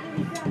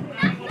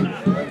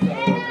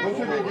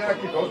 Musí byť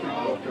nejaký dotyk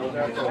od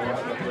nejakého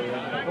hráča.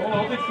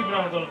 Dotyk si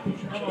bral do...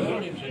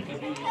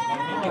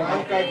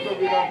 Bránka, to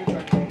by nám byť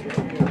tak.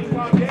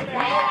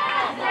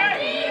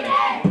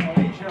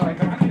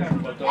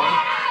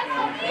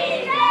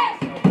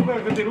 Super,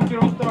 keď ty ruky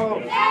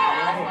roztrhol.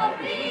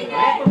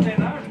 To je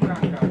náš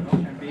brankár, no,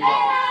 ten býva.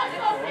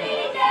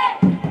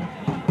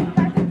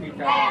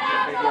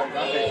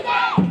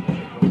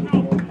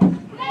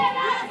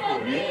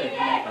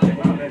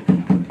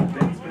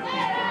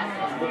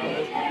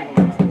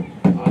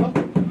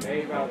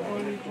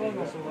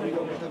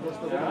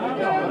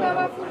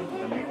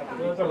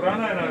 To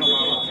brana je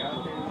najmala.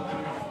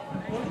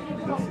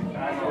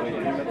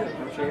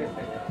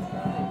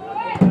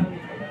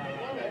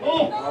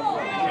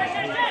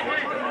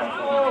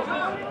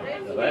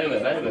 Dajme.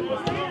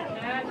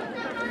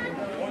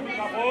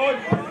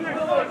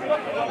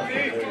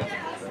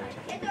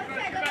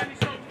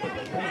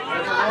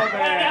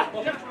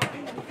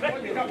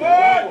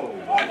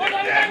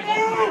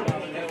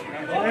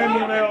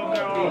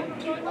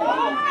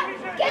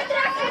 Keď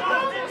trafí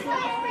gól, dostaneš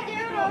 5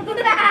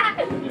 €.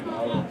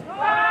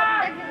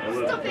 Tak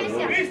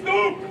 150.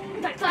 Výstup!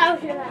 Tak to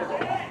už je veľa.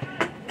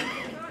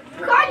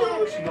 Choď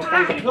už!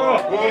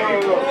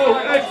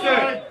 Ešte!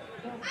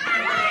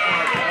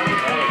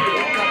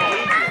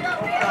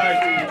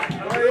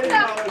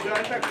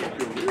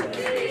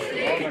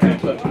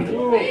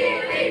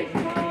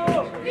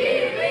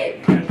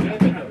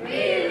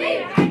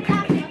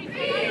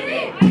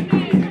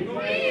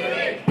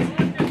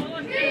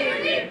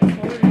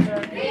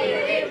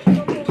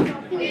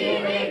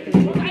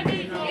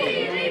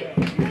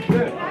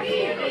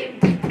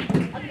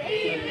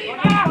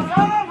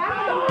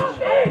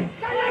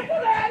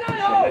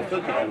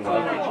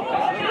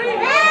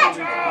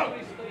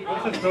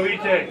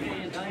 Stojíte.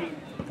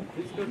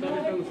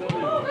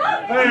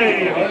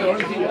 Hej!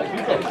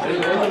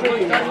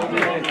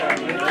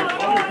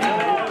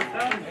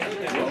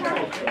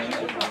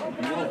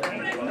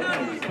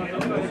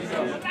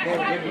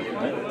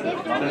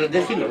 To je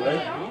desilo, ne?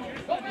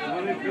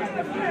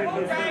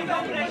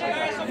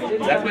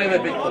 Ďakujeme,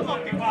 Peťko.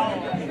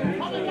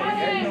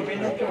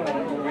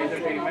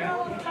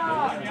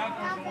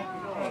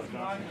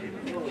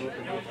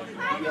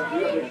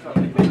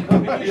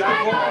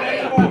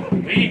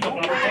 Vidí to,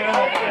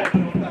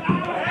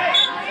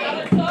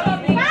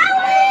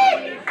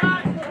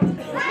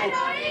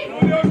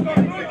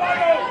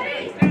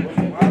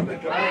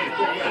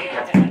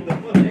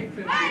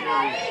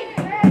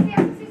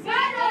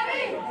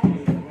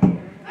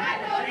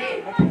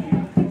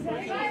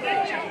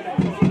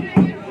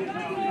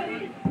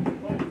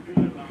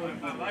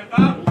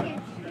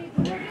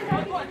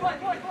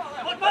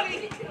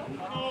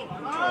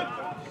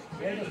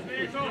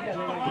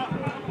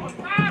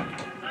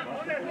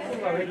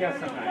 vedia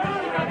sa nájsť.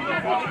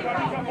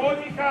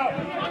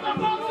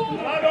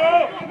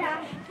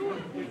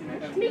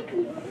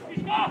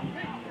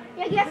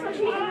 Jak ja som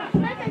šmiknul,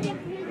 tak jak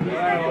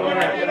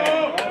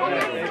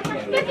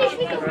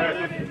šmiknul.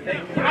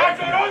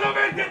 Hráčo,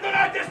 rozomente to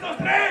na tesno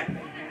stred!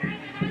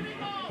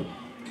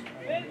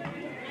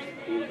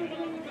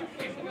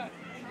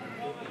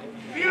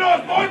 Miro,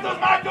 spoj to s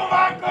Maťom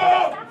Vanko!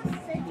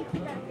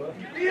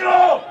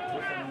 Miro!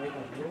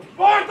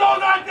 Spoj to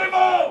za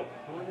tebou!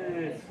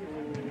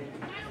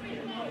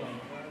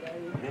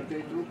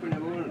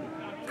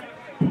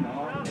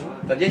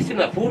 Ta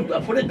desina, furt, a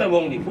furt je tam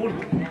voľný, furt.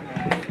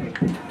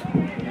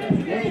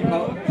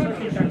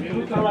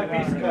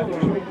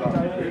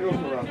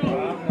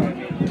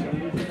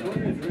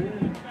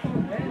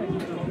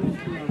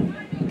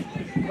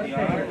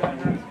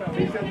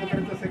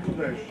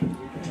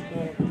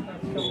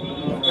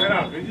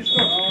 Teraz, vidíš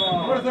to?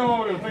 Dobre som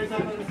hovoril,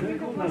 50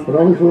 sekúnd.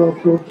 Práve sa nám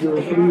skončil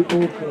prvý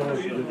polčas.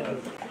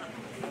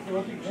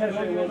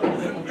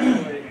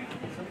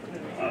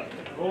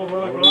 Bolo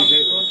veľa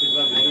koláčov.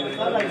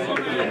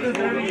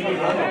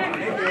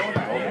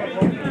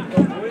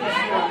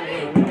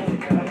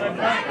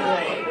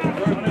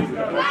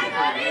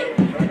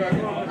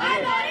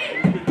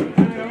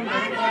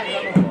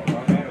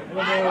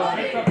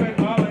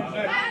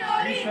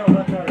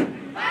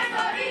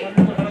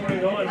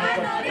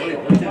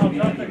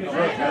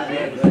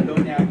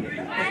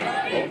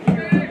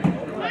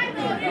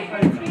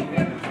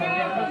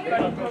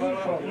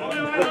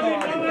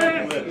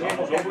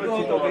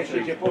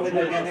 Že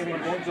povedať, ja neviem,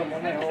 koncom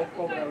oného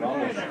okobra.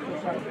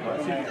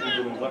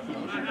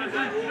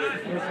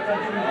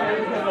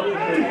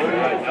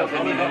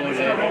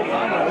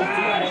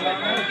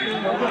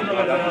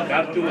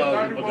 Kartu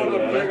a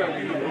potom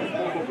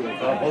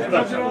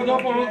postačí.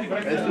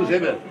 Estu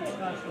žebe.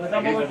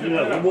 Keď som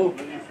přidal hubu,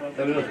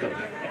 tak mi dostal.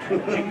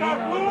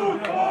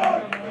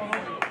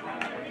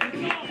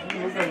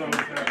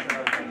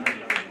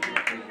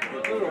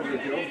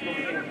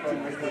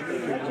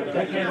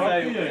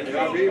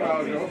 Ja vím,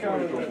 ale že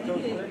ostrovi to.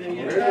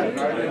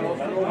 Nájdem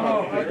ostrov a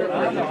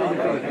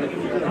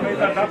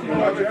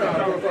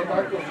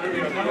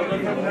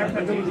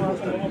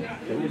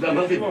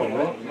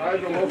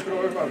nájdem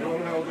ostrove a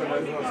dolného to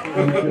nezvlastí.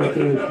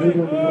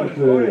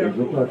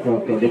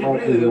 Zatrakáta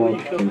domácej hlas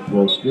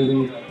číslo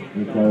 4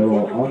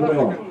 Michaela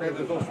Andreva. Keď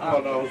je to spala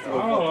na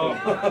ostrove.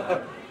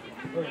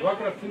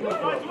 Dvakrát sídlo.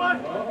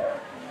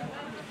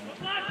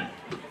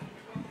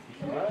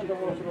 Nájdem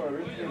ostrove,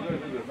 vidíte, že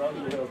je tam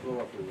druhého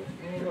slova príde.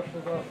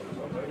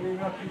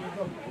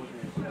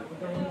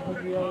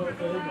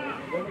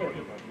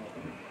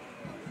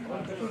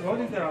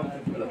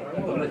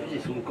 Dobre, ti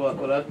slnko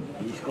akorát,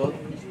 nízko.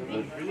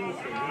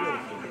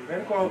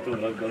 Venko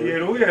je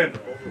rujen.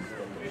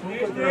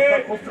 Slnko je teraz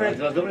tak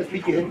postred. Dobre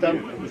spíti hen tam.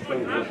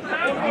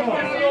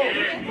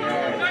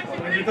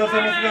 Takže to sa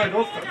musíme aj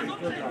dostať.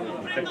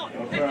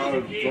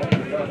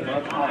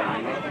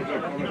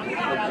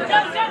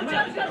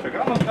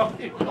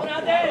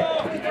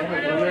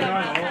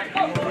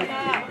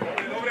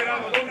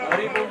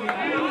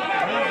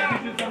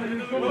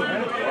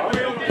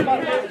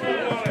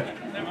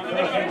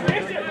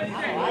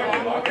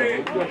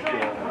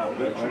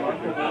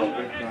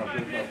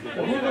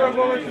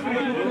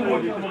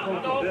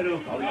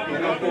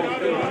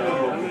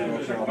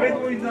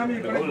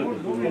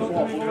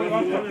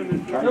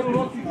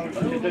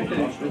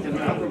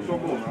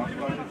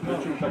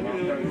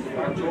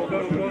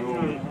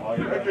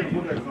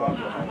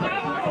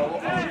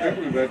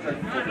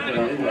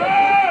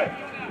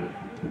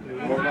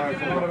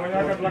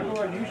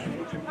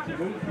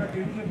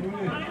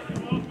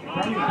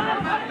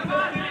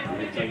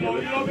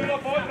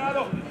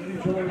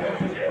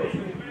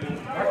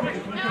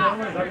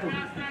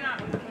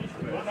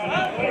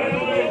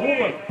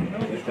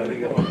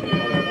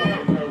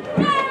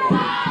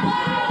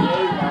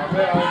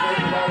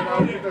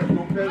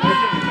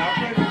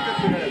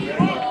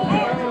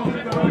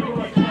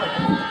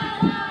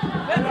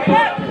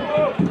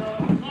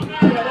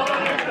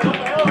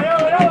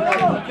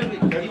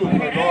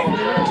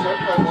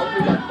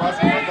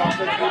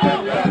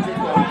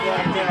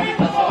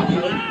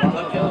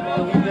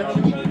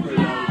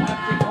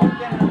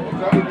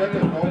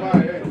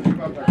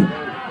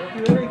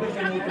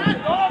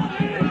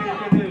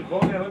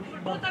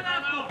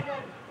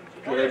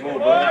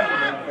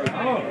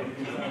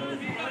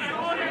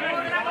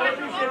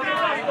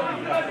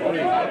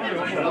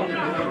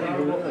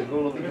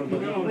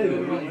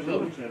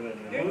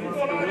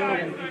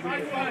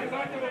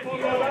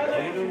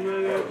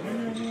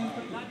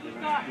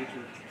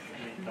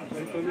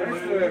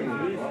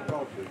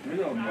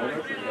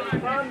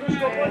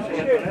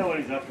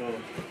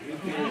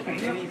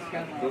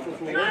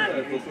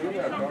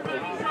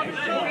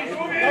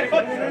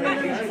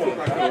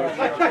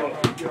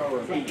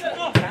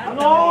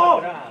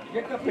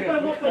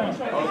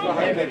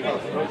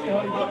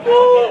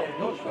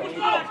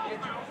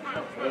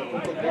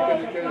 Toto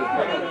niekedy, keď je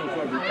strana, to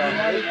sa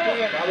vytáhne,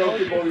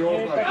 kávovky boli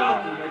označené,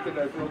 tu niekedy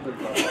aj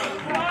filmekár.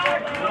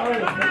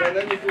 Ale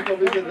není tu to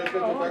vidieť, že to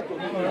takto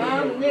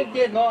vidieť.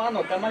 Niekde, no áno,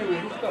 tam majú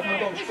ihrisko a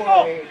potom v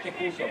škole je ešte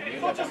kúsok.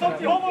 To, čo som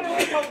ti hovoril,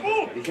 nechal tu!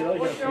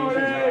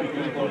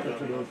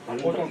 A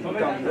potom tu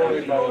tam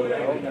boli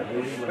aj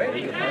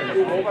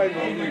tu vo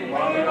Vajnorík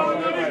máme, ale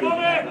nemajú.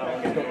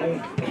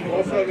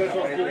 Posledné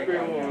som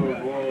kúpil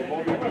vo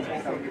výbe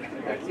posledných.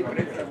 Tak si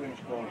predstavujem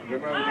školu. Že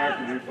majú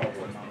nejaký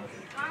výpadok.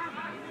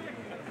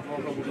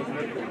 Možno budú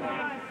zmetať.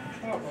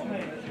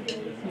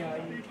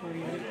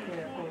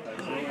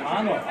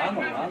 Áno,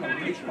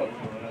 ihrisko.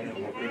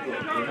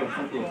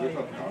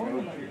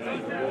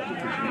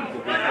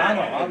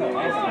 Áno.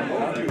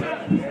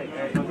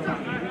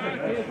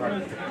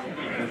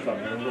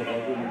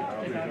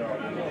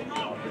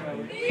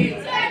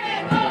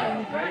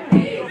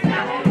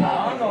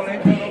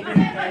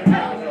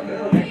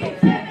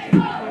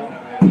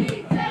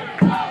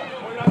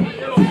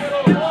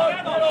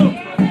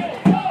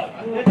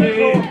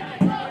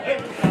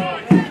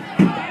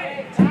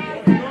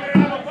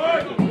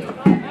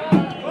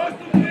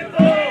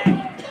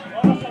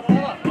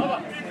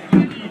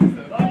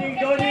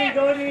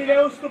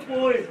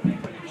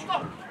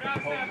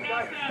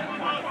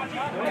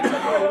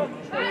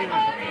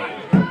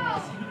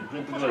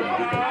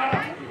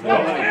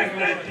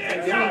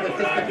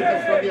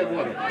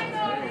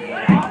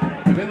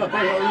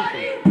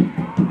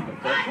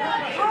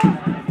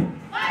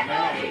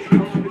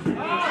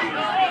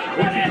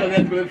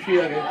 Lepší,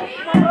 jak je to.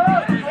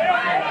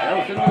 Já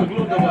už jenom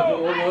budu doma, to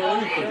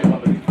ono to těma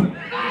být.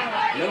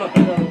 Nemá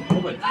teda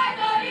vůbec.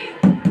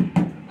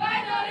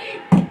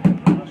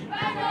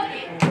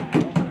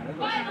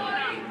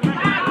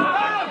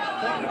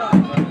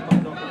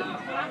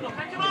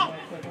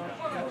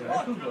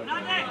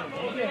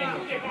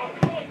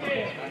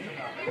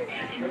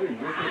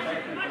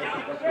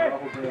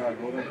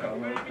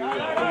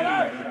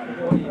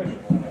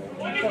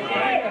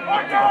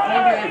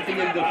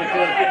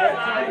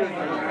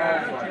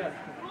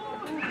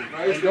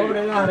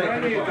 Dobre nahraj.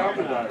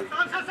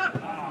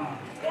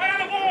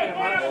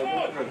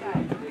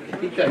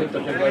 Týka, že to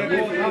čaká.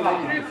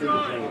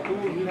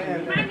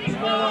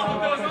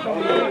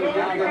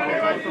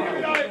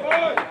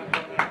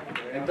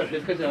 Jen to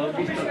všetko sa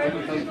odpíska, to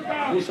tam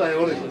musá je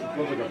ole.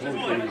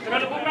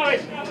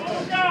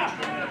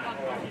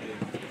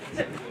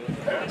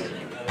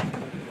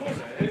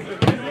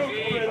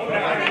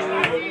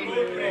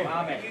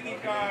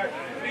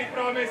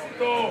 Pripravme si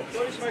to!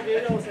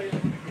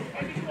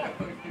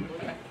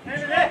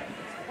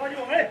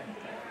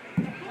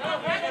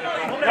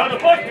 Rado,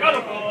 poď,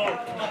 Rado!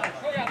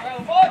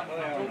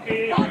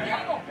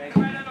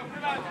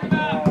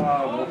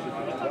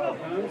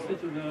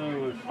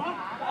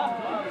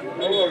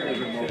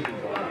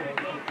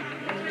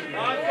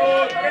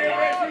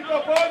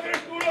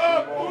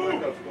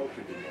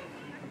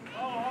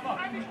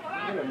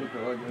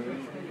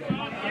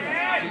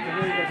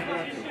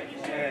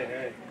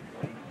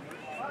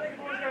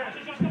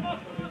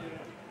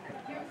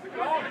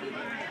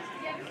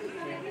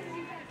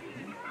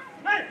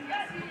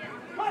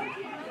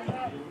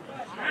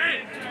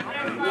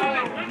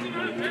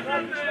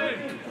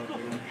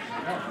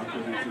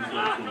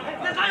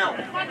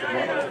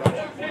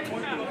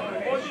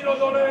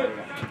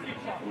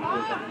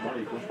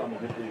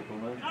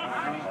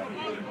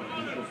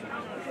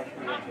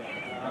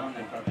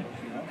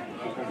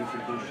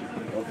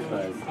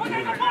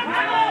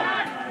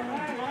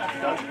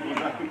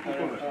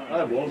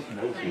 Ale bol si.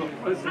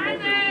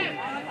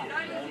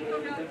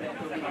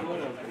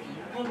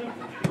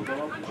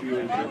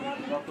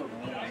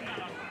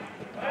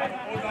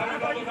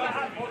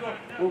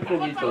 Koľko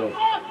mi to?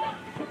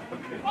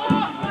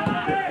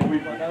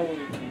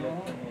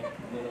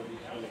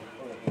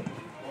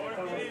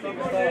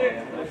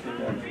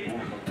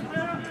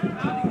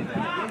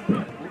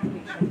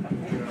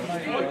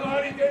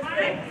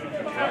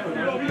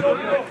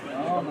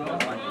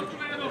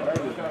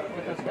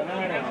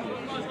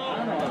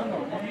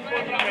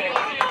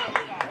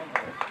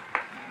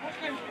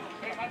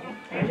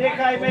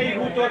 Nechajme ich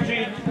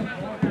útočiť.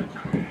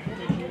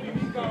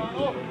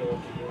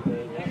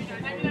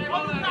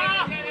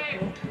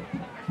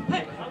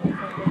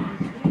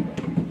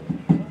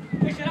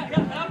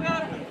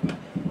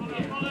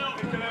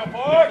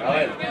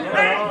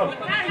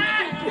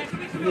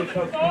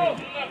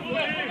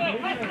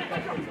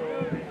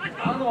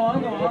 Áno.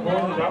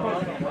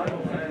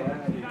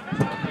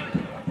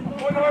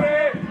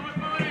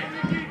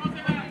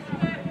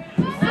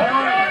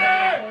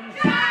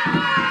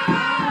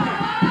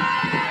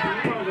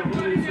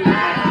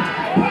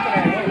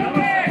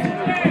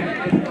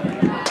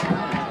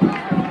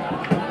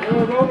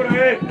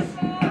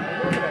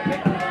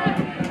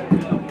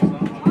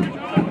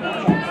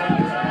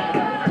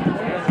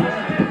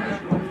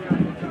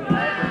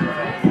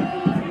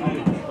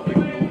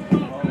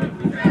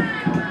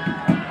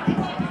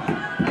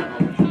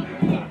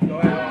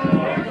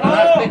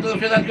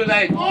 That's good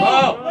night.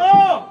 Oh!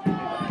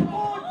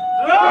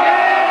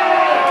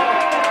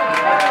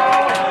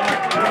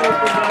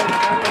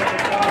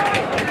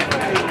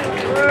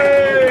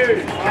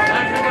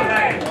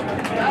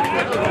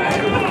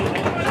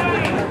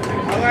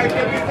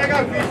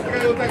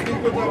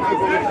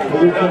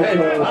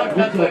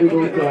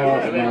 minúta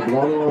na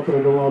 2-0 pre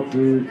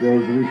domácich,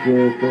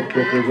 zvyšok tohto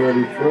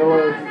sezónny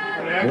strelec.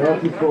 Hrá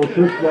číslo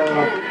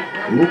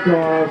 16,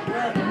 Lukáš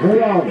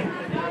Zeman.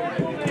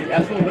 Ja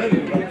som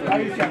veril,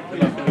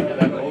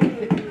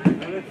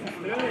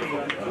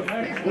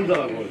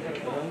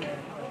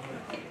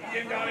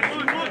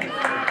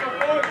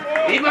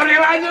 Výborne,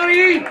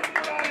 Vajnory!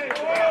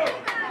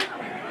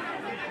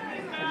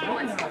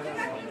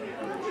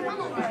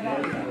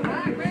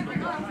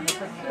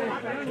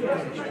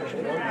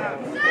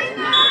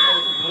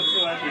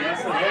 Ja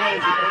som hovoril,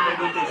 že pôjde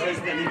do tej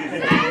 6. ligy.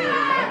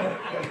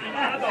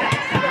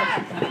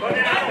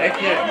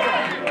 Pekne.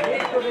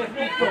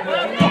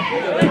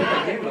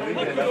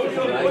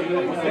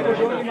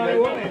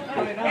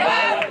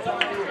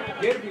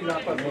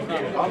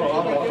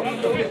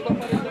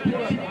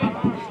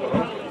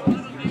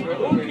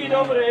 Ruky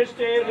dobre,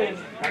 ešte jeden.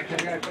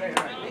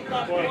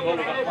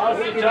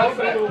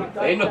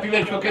 Jedno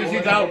pivečko, keď si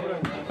dal.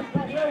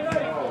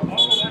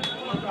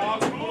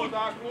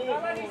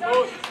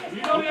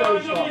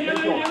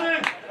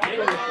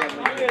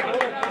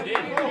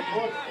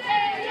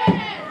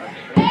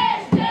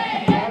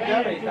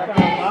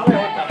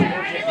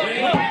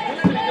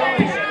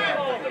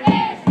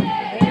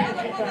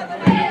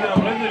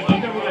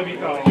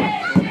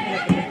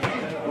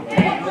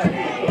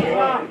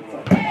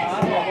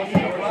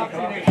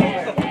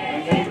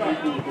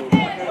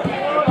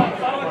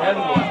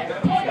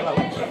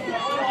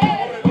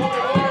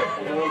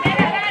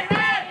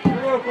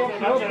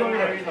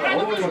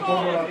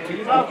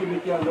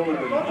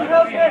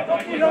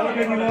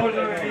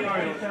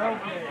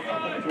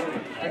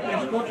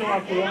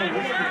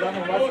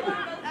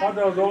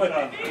 Padal dole,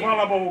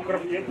 mala Bohu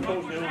krv, to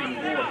už neumí.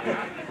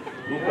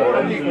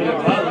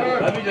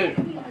 Zavideš.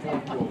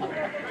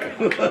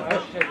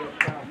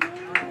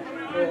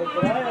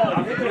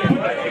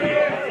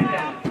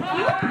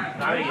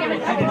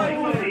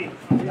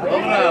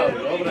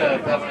 Dobre,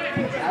 tak.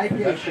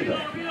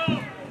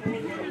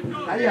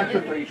 Ale jak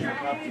to išlo,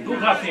 chlapci? Tu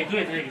vlastne, tu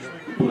je to niekde.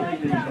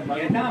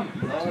 Je tam?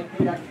 No,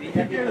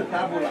 jak je to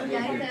tabula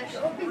niekde?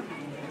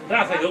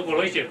 Teraz aj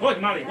okolo, ešte, poď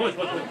malý, poď.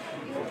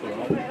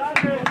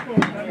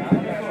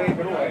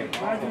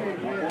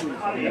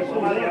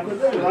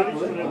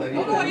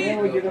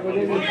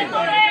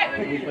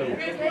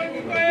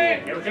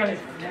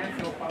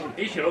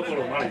 Išiel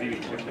okolo, malý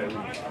divíč.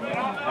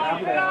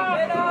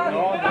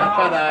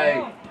 Napadaj.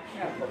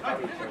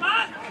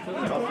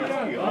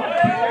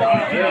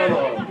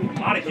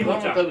 Malý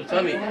divúča.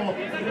 Sami.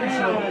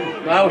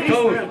 No už to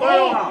už.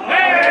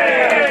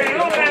 Hej,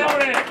 dobre.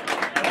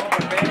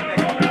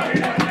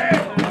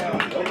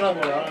 Dobrá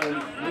bola, ale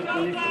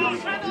nič.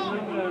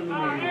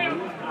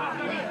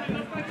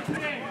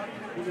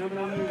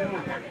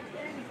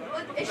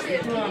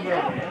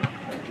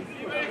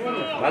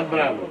 Nad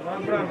bránu.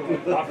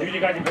 A ty vidí,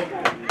 kádi bol.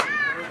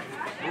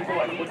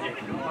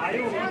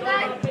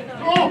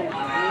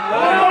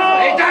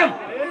 Hej tam!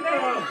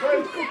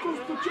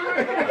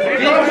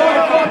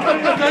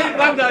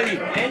 Tam dali.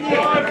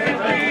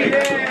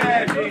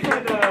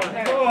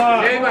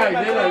 Nemaj.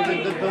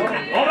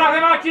 Dobrá,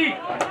 Nemáčik!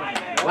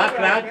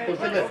 Dvakrát po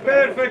sebe.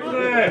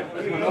 Perfektné!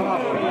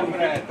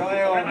 Dobre, to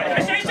je ono.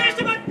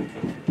 Ešte, poď!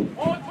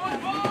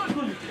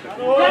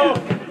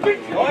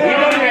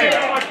 Výborne.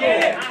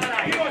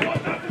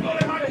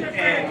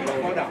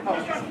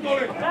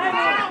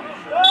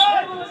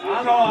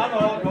 Áno.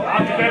 A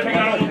ty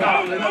perfektná robota.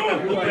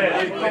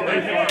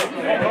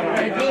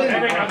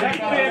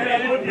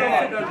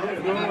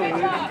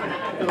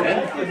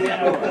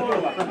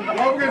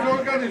 Dobre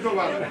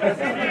zorganizované.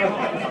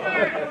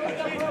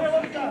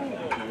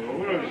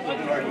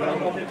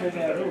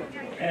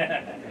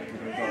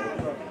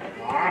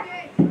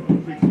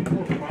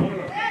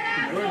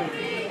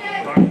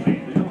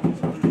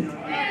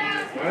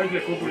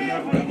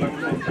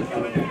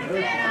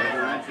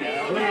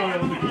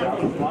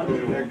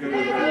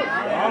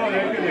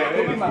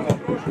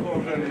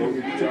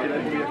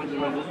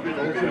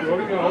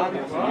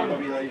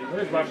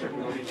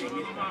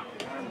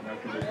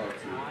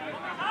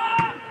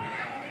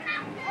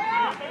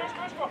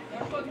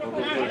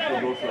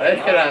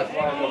 Ešte raz.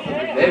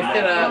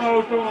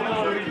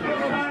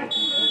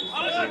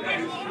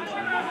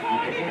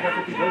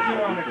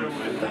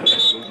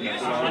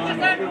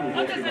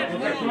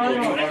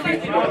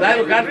 Daj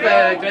mu kartu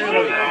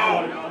trenerovi.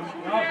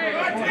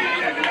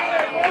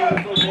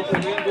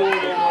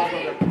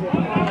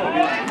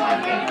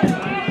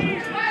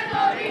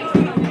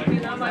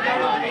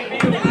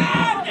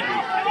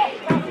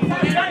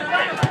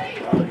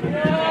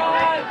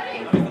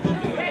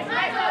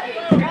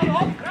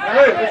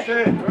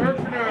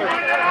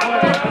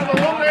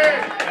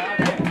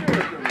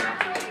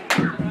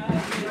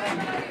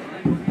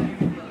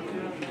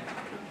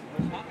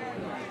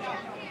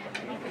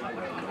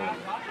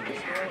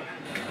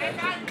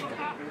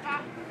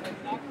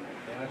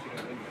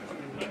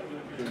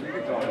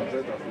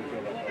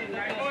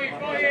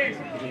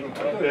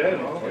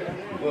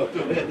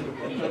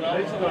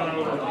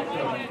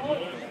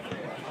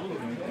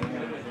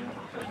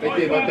 Pekne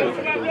je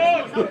baterka.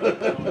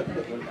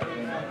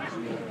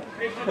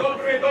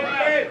 Dobrý!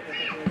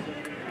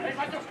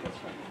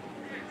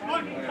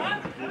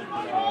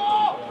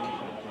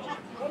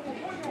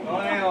 No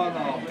je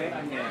ono,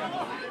 pekne.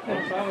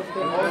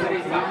 Modrý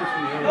sa.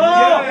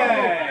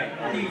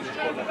 Nič,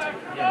 škoda.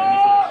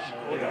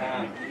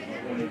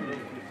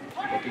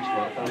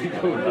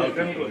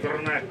 Tento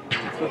trne.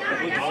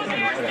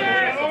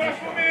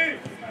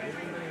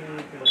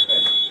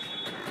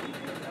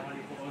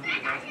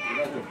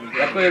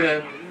 Ďakujeme.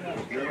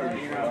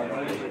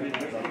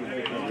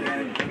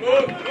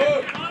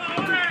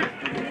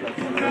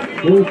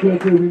 V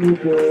 60.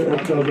 minúte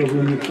odchádza z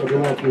ihriska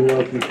domáci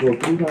hráč číslo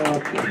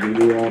 13,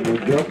 Milián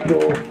Ďasko,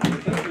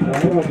 a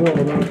hráčov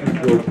hráč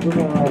číslo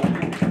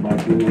 14,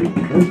 Matulník.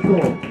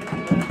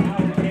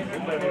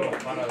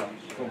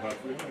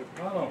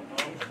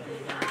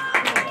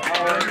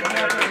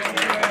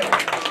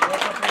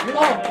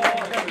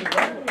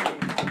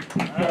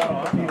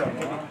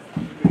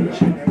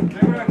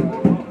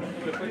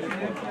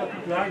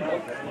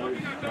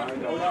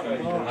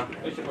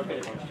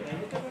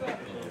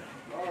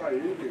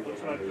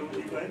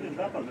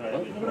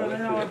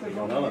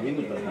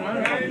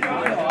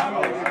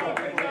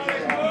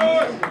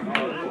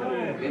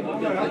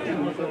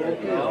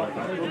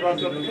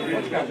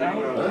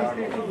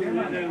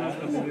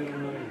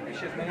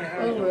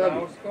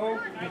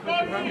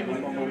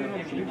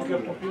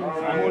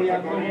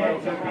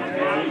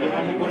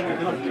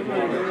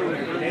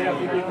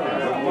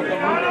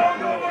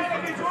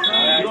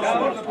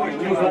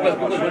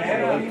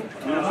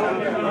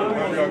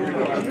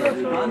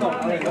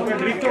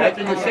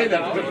 Dajte neseda,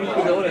 to je kľúčko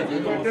do hore.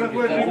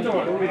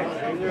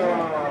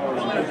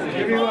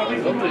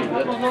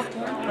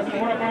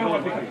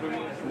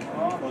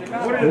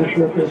 V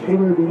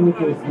 61.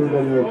 minúte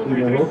striedanie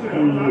týme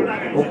hostí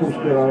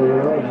opúšťa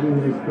hráč z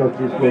ihriska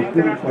číslo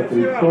 4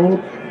 Patrik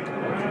Sot,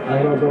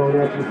 nahradil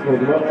hráč číslo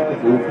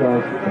 12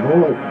 Lukáš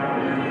Zeman.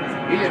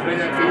 Ide pre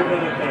nejaký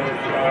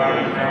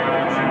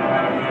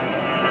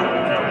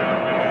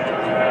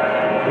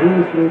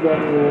Druhé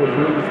striedanie z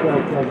ihriska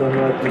odchádza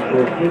hráč číslo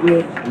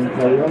 7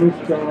 Michal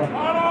Januška,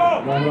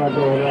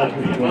 nahradil hráč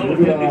číslo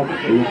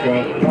 11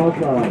 Lukáš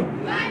Zeman.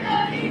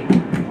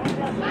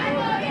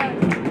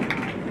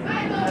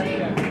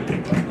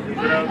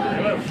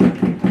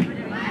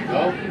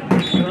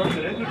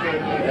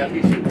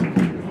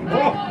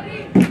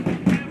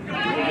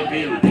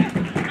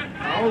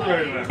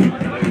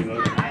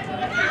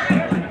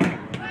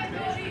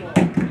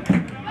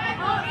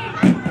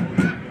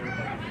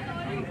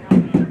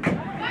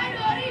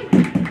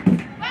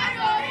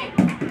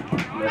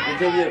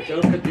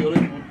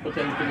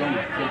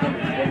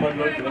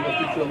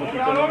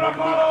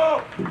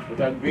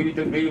 Tak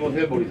byli moc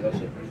neboli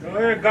zase. To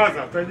je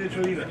Gaza, to je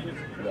niečo iné.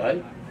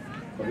 Daj?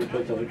 To by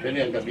sa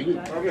vyčení, ak tam byli.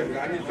 Tam je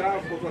hranica,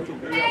 v podstate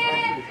byli a tam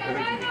sú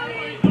škrtí.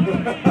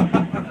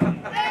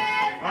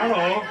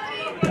 Áno.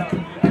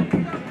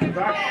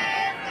 Tak.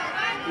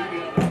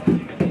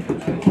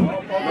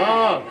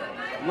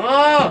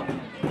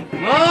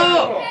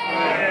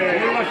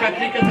 Kurva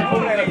šatníka sa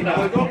povráta.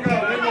 Ale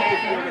dokiaľ nemohol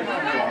si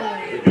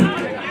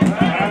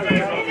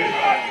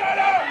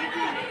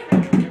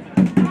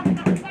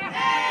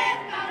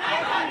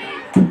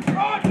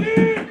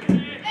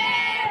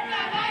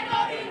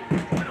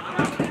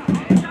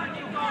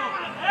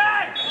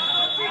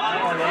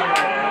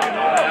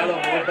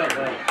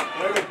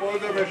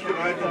ešte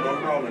nájde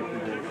normálne.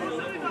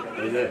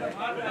 Ide.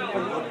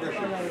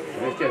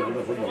 Ešte je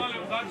zhruba fotbal.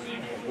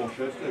 Po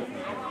 6.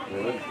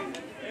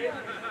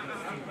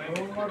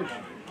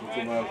 Tu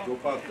máš do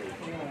pátej.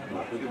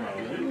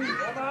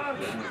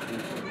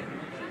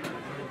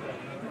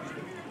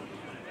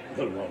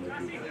 Normálne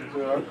tu.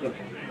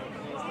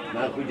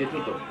 Náchuj, kde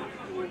toto?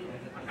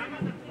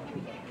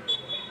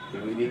 To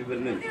by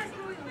nevyberný.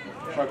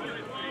 Však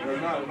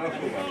na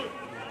Slovák.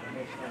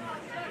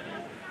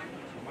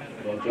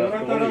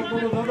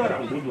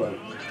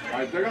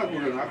 Aj teraz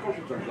bude na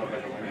Košicách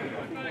zaberať.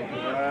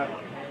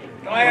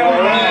 To je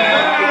ono!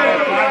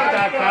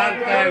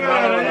 Karta je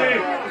malá.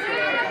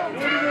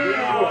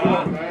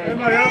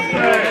 Nema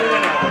jasné.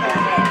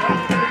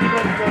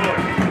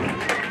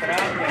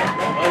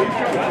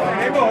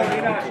 Nebohol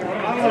ináč.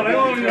 Áno,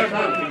 nebol ináč.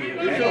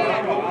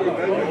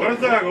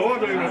 Brzák,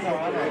 hovorili na to.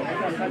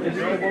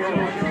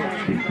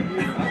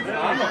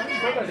 Áno,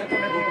 škoda, že to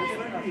nebolo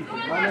posledný.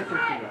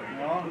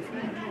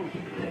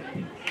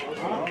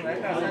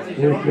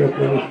 V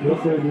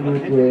 64.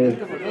 minúte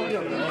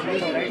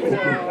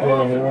opúšťa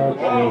hráč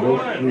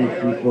hostí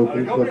číslo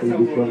 33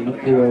 Dušan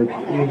Mikulec,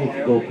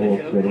 ihrisko po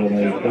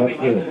červenej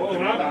karte.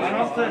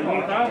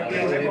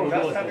 Nebol.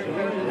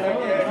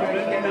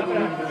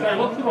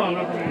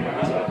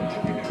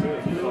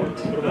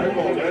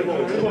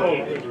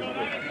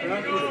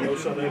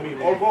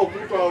 On bol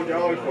tuto, ale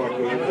ďaleko, ako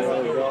je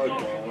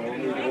ďaleko.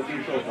 On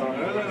odíšiel sám.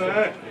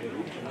 Ne.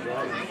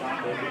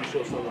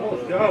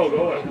 Ďal,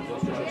 dole.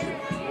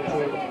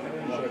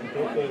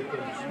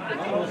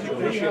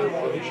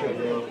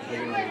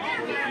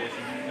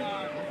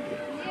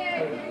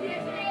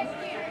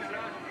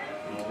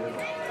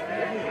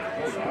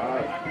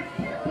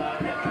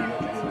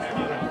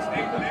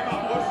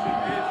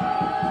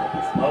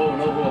 Malou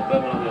nohu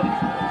opět na mě.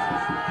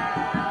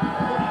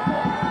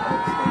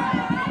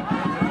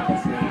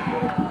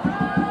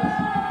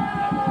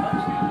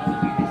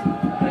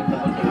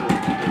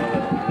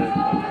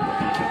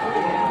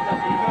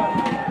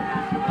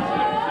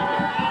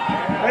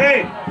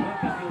 Hej!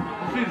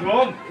 Musíš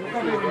von!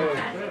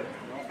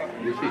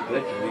 Musíš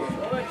tretí, víš.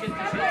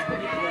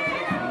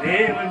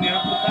 Nie, len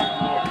nejako tak.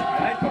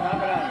 Daj to na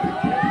bránu.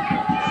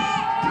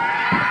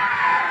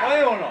 To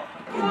je ono.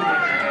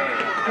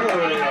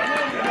 Dobre.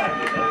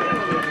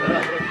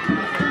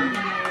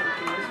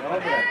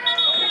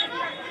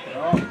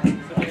 No.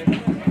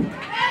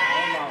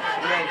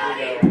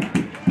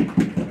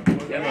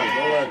 Ja mám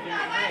dole.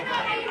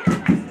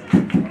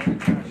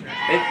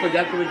 Peťko,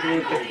 ďakujem ti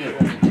veľmi pekne.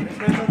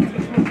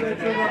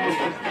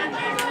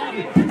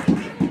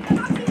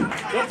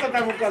 Čo sa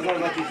tam ukázal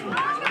na číslo?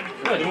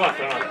 To je druhá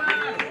strana.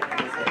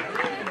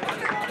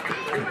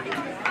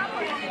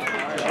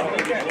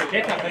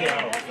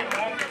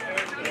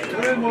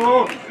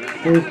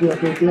 V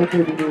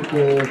 65.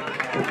 minúte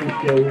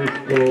opúšťa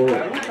ihrisko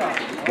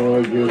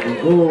jeden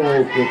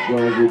gólov,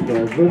 poslal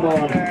Lukáš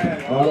Zeman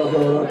a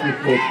Radovan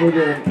číslo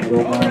 7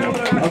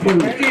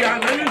 Matulník.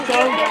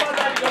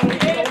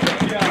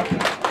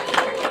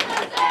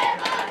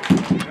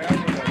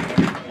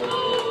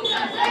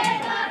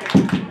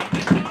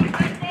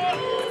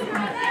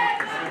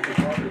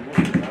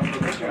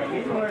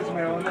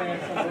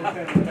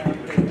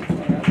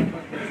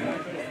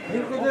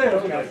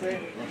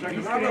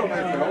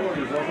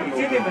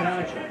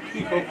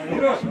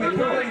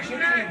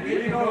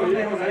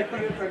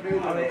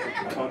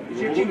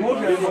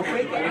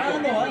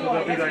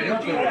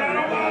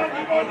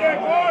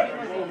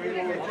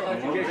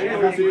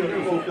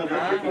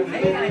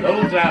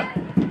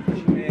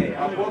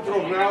 A po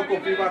troch náukov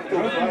pivách to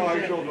vstal a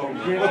išiel domov.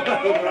 Čiže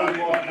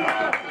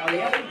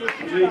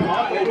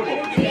má toľko.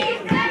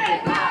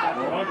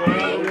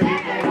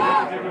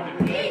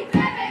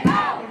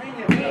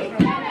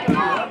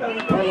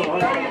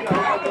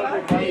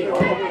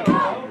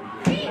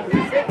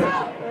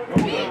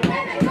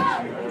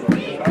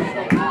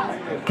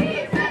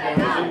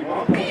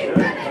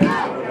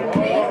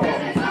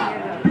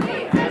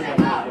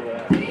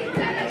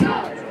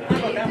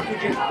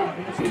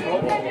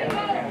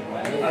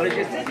 Ale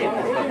že chcete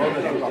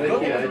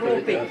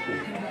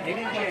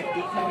neviem, že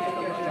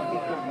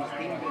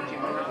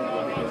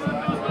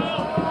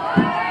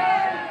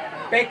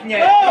pekne!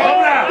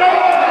 Dobrá!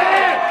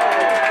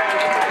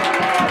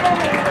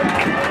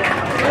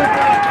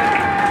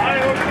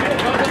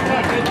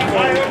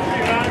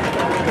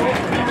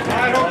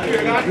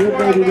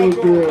 Jedna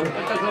minúte,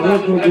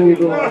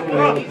 rozhodujúcom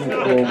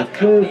číslom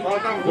 6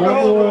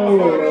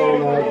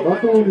 Leonard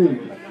Matulník.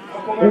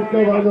 ŠK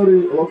Vajnory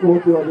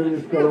Lokomotíva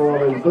DNV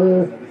B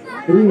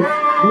 3-0.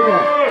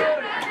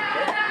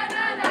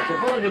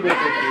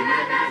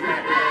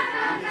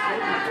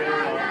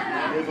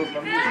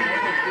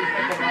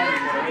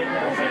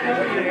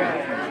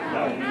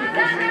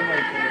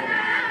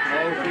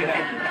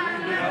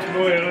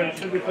 No je len,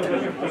 čo by to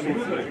začal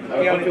pozúcať.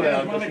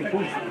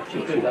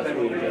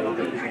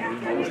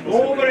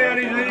 Dobre, ja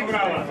nič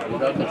nevybráva.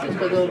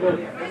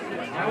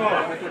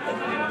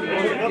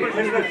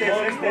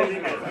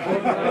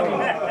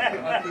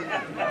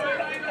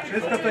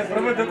 Šestka to je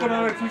prvé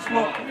dokonalé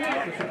číslo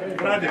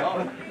v rade.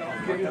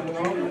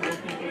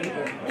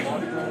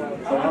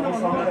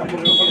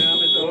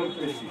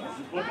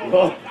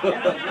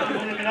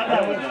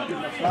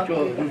 Čo,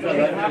 duša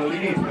dajme do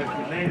ligy?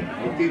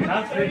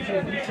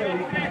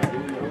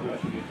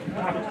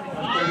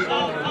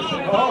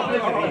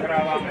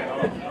 Vyhrávame.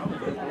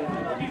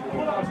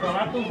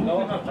 Na tú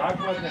na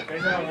základné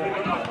penále.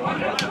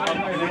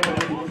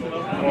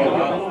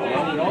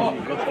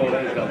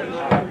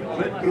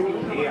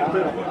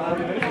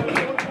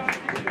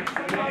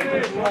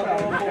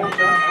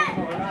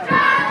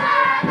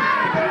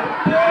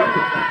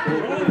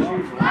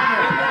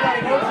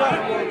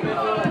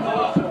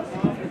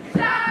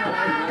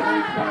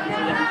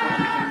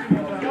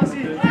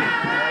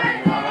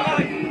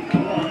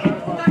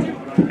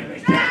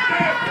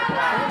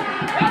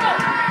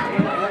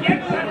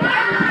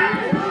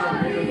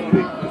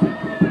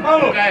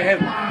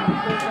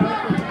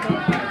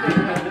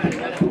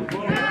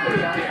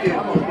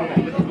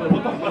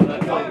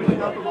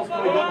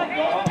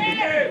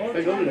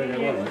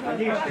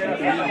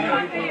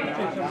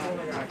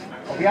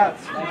 Viac.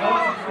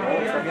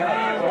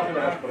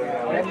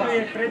 Lebo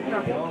je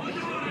predprav.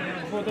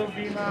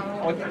 Podobný má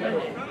od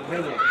menej.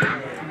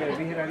 Sme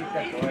vyhrali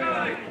tak.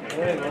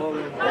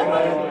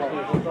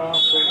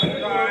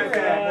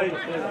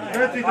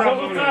 Všetci tam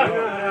boli.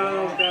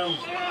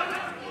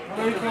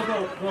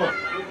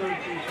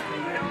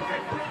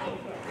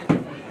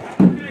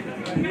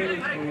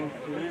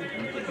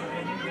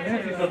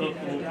 Všetci sa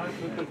dotknú.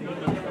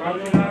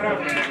 Pravdu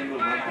nahrávne.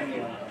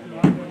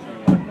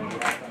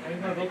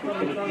 Jedna dotknú,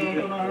 to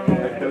nahrávne.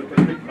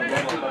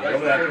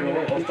 Lebo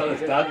ako ostane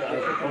stát a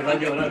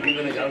pozadie hra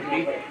vybené ďalší.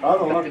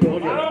 Áno, tak ty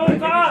môžeš.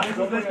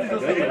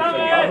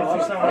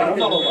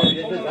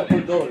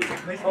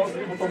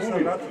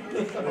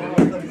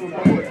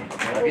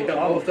 A keď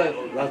tam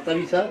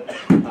zastaví sa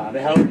a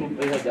nehal tu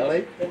behať ďalej,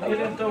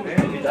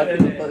 tak je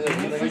to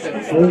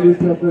 60.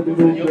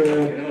 minúte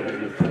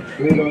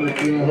striedame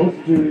tým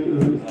hostí,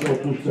 ihrisko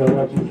opúšťa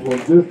hráč číslom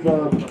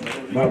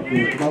 10,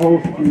 Martin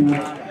Smahovský,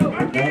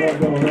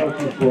 nahrádzal hráč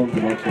číslom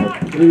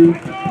 23,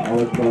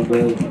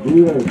 Alexander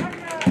Dúrek.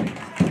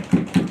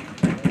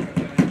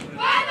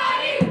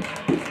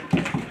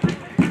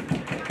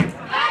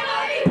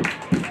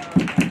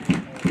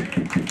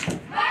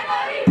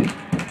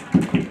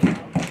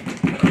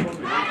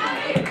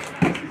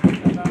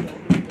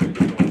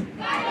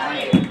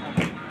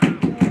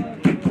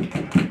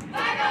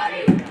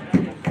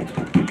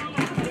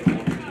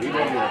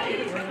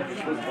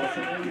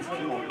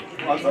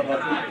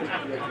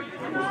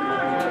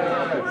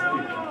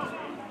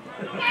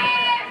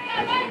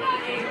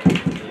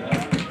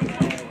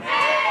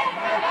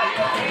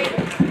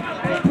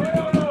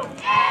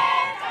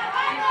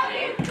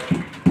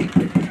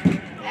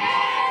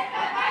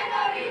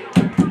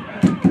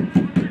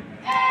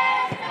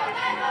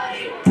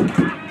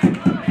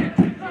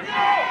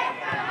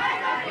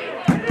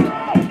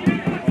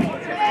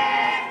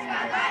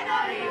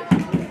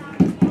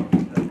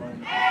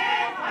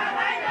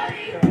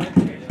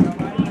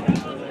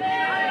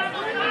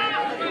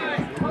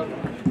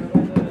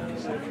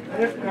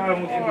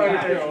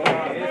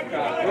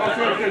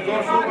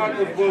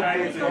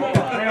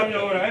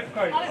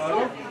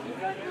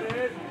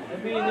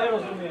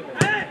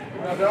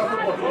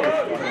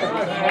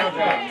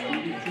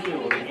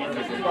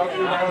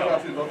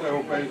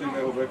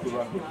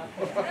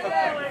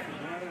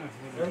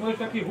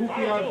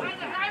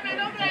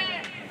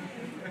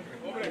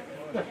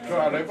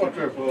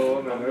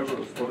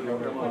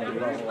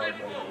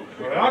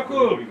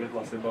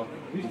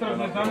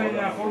 Výstražné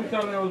znamenia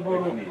policajného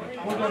zboru,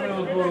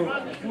 požarného zboru,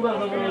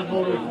 úrazového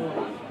zboru.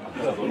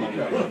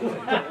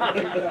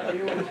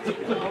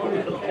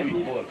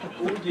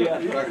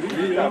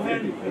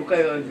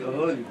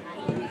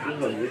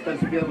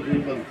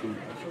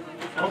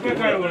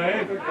 Opekajú, ne?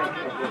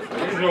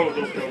 Ježou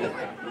do toho.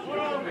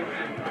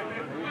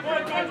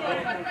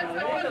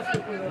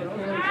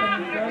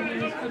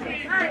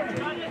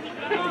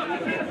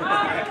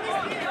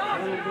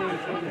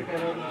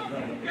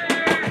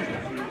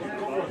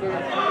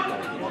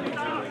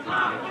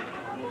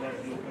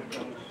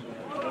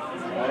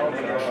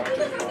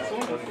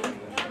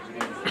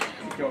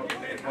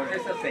 Môže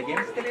sa 7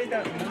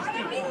 striedať?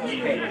 Musí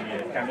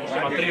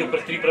mať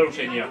 3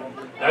 prerušenia.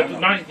 Ja tu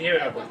znážiť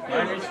neviem ako.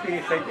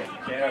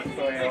 4-7. Teraz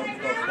to je od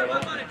toho.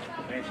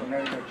 Ja som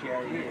nevedel, či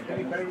aj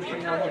 3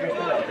 prerušenia môže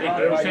striedať. 3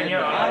 prerušenia?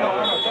 Áno,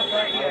 toto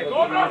je.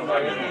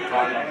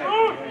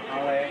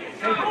 Ale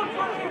 7.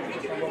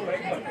 Som bol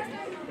prekvapený.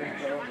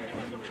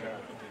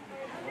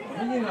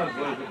 Áno,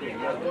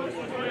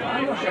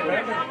 však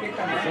preto, keď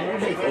tam sú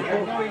ľudí,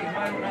 mnohých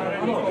majú na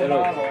rýchlo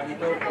právo, ani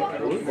toľko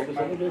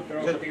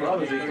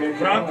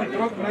v rámci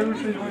 3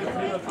 prerušení môže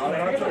striedať, ale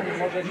hráčovi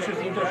môže vyššie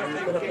súťaž,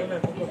 ktorá to je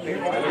pokočí.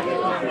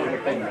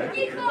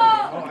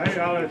 Hej,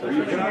 ale to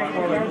je krátko,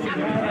 ale musí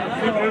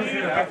 3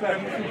 prerušenia, tak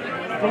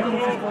to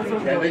musí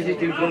spôsobiť. Ja medzi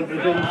tým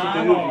konfliktom musíte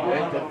ľudí, ne?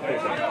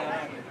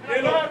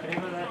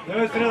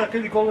 Neviem striedať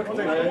kedykoľvek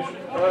chceš, vieš?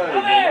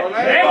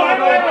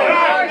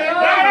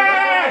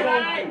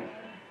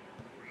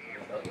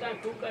 Tam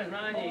kúkaš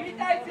na nich.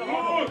 Vítajte!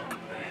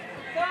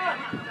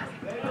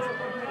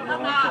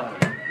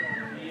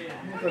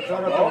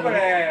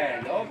 Dobre,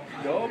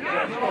 dobre.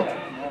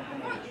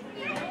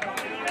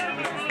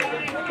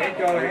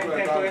 Tento, ale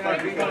tento je náš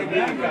bývalý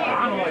býka.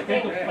 Áno, aj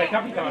tento, aj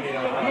kapitán je,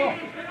 áno.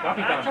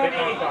 Kapitán,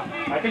 Štefánka.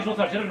 Aj keď som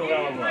sa červnou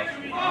hrával u vás.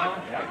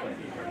 Ďakujem.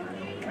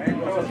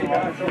 To si dá,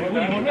 čo ho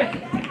dá. Môžeme?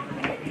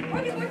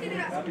 Poďte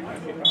teraz.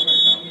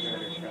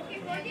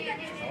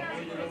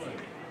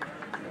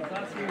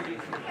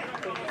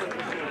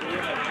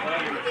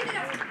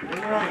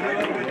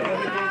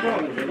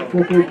 Po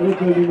tej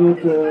 3.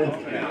 minúte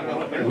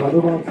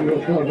Radovan si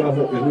odchádza z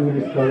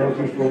ihriska na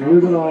číslom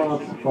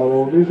 11,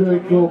 Pavol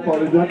Miženko.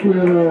 Pali,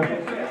 ďakujeme.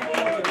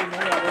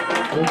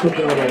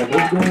 Tentokrát aj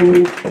bez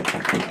gólu.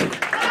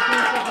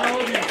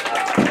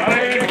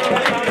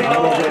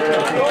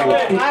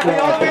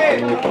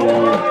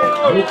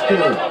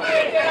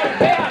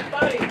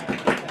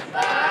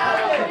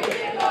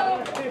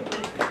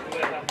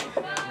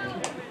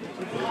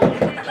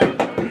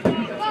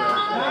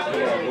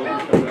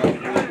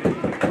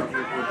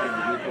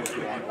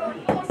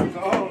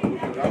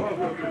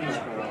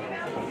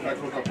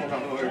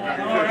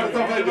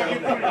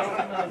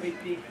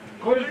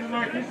 Koľko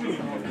má kyslú?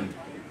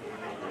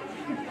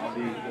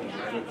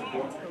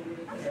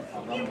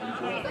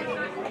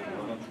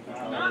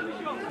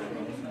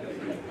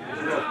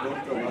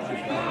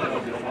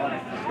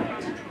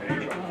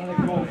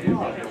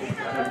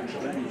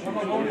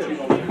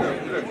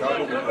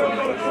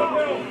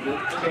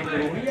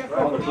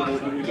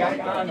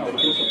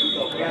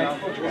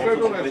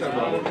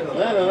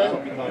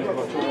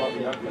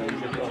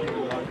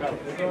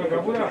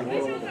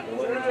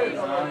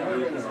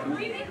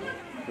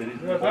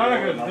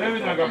 Tak,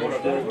 drevená Gabora.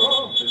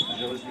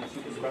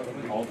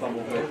 A on tam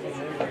bol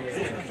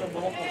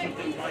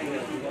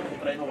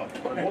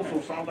bol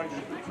som sám tak, že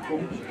si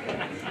komuč.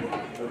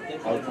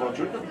 Ale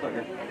čo je to tak?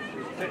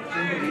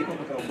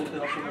 Jednotka, lebo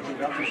teraz som že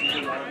viacej si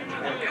to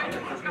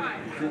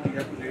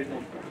akože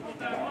jednotka.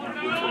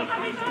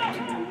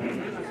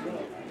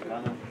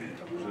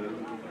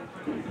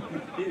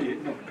 Je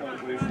jednotka,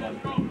 lebo je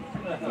šlanka.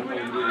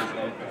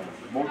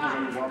 Možno, že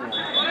mi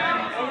zaujímavé.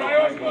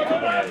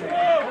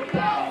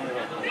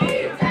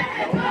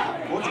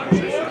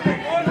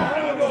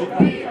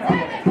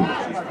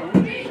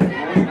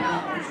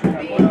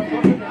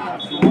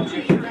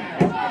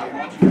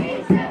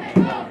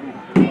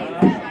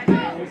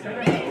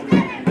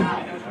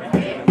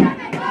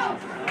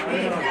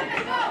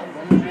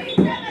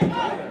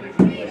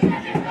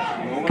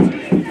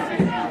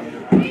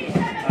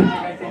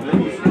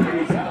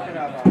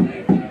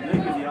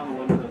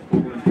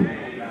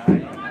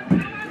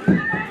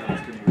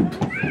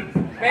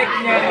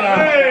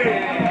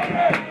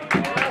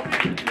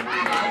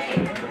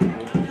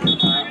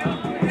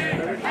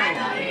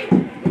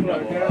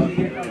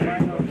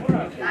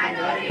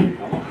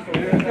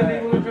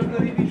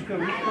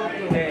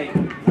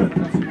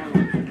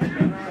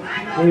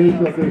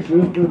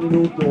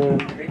 Minúte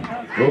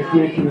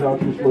rozpietí hra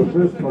číslo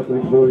 6,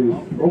 Patrik Boris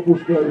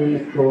opúšťa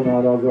ihrisko,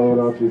 nárazal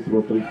hra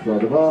číslo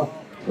 32,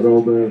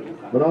 Robert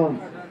Franc.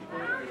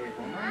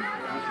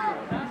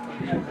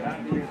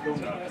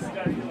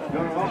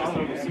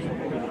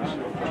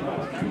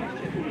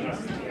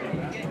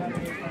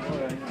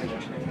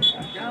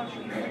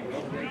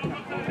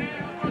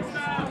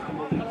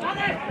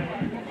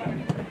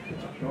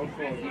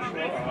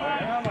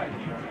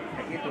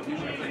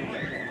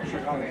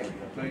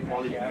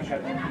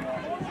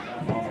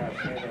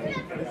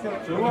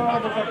 Cúva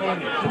alebo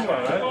zapalenie? Cúva,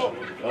 ne?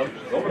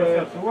 Dobre,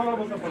 cúva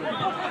alebo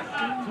zapalenie?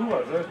 Cúva,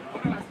 že?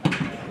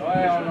 To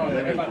je ono,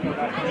 treba to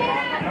dať.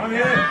 Tam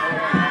je!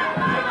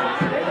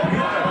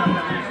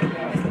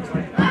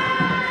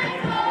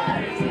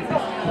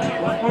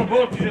 Aspoň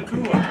bol, čiže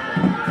cúva.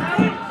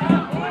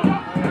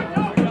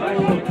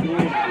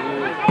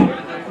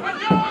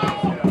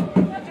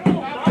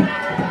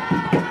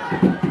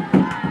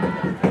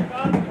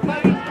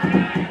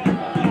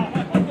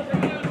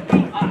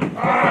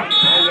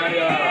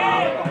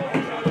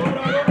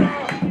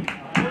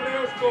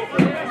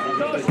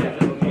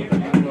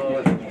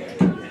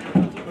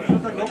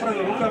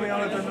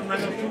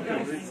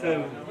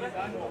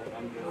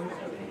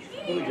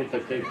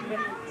 Tak tej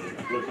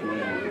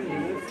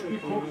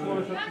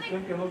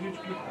tenké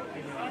nožičky.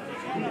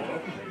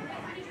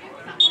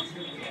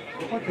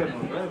 Opatrno,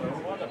 ne?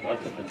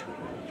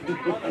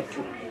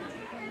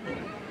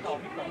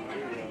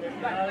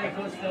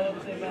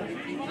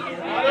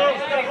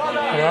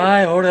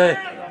 Aj, hore.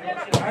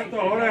 Aj to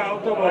hore,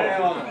 autobus.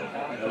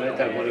 ale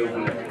tak hore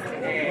úplne.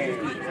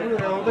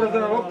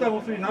 Odrazená lopta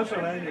musí byť naša,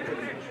 ne?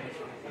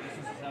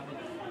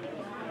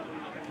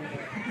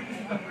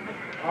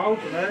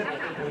 Aut, ne?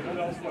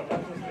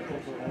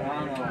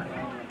 Áno.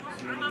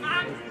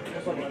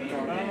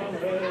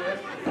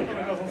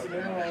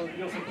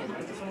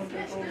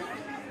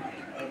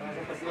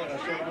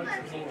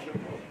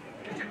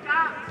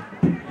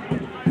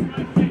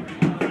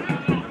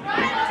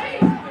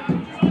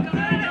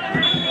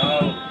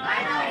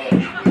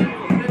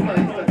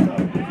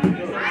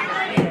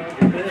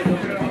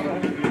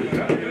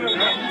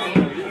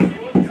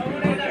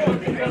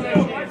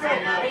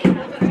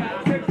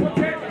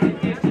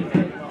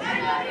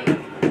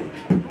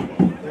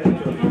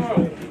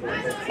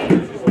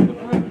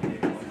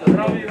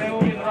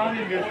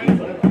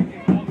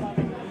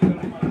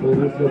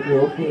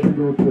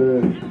 minúte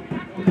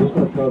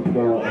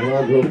Lukáška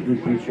hráčovský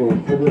číslo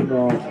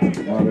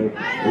 17 Marek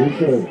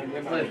Rišer.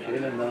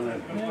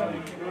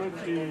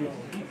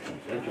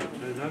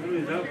 Na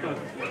druhý zápas.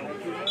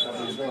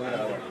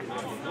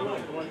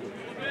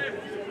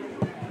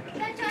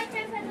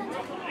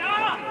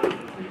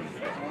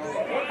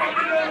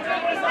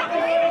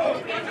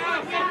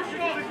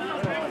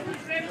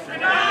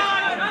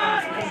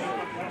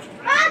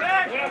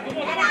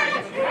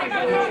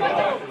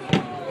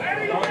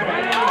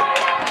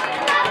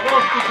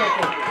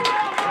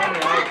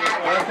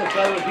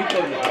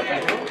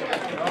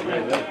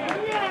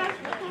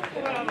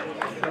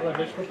 Ale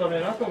Bečko tam je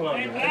na tom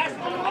hlavne.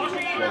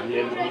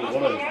 Nie, vole,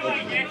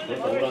 to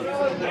sa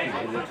obranca,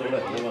 to le,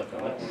 nemá sa,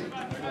 ne?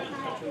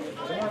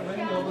 Zeman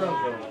není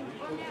obranca.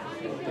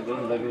 To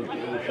je tak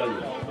všade.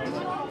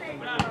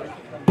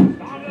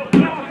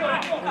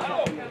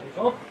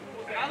 Co?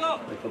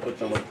 Tak to poď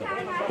tam odsa.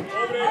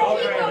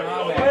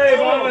 Hej,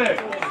 máme!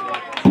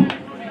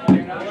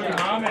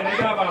 Máme,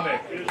 nedávame.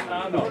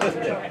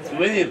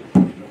 Suvenír.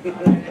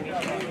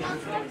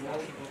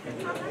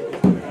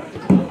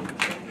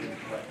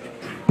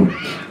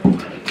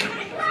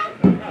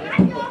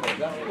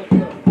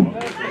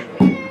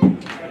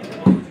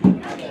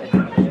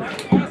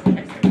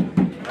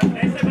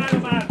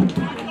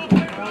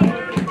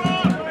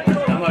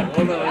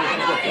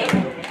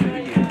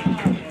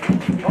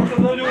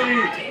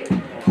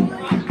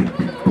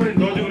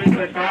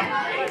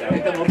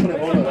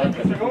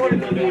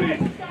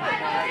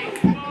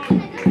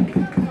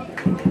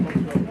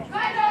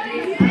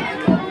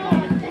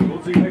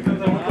 Luci, nech sa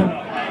zamočam.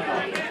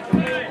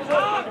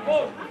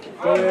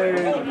 To je...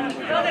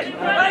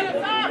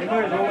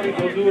 Nemáš hovoriť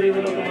o zúri,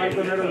 lebo to majú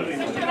to nerozumieť.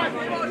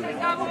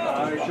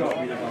 Aj čo?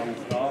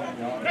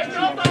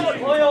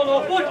 Ojo, no,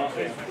 poď!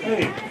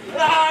 Hej!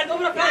 Aj,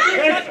 dobrá, Kači!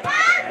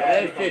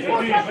 Ešte,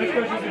 Ty,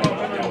 neskôr, že si mal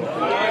čakanú.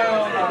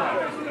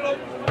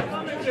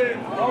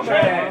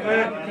 Dobre.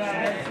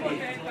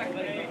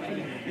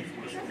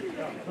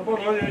 No poď,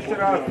 hodím ešte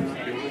raz.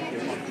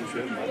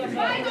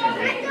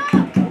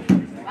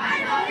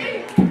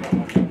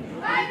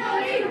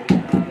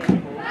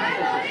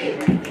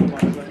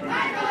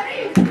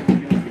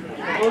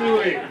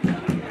 Vajnory!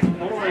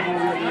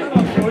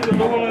 Pôjde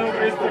do voleného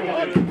priestoru.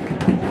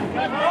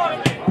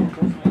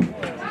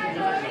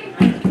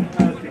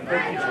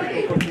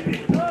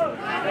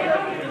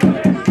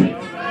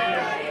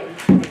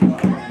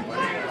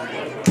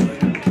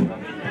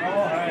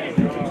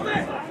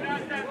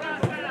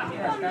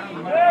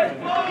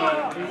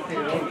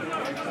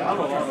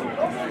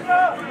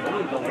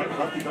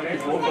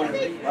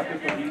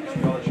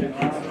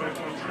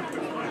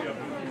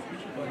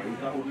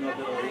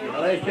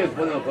 Ale ešte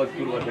poďme choď,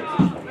 kurva, že...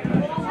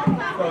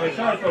 To je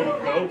šáš to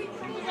ľudkou.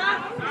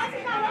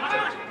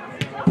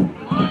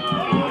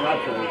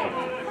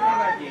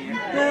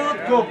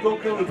 Odkop,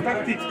 dokov,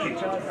 takticky.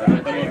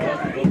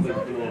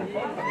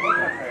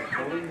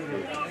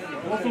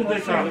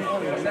 80.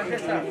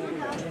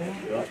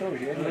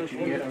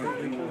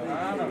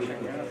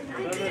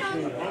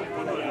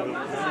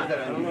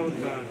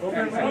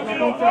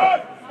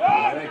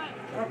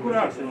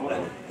 Akurát.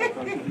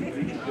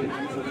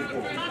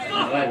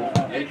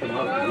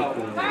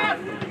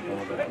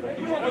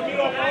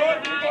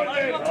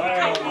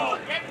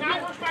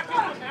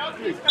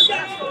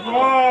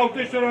 Wow, ty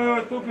ešte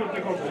raz vstúpil, ty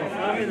kopce.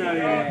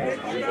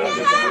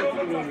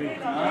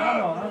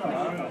 Áno.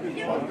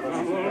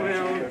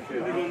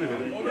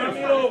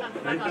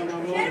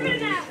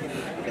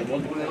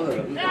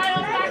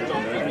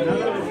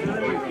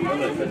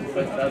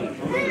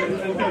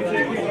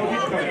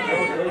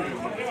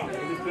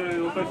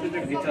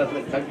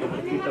 Takto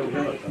počíta už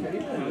nemá tam.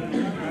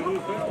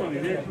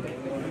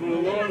 Bolo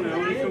voľné,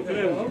 oni sú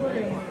krev.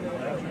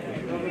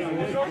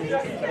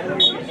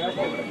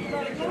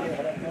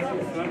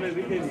 Máme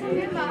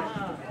videnie.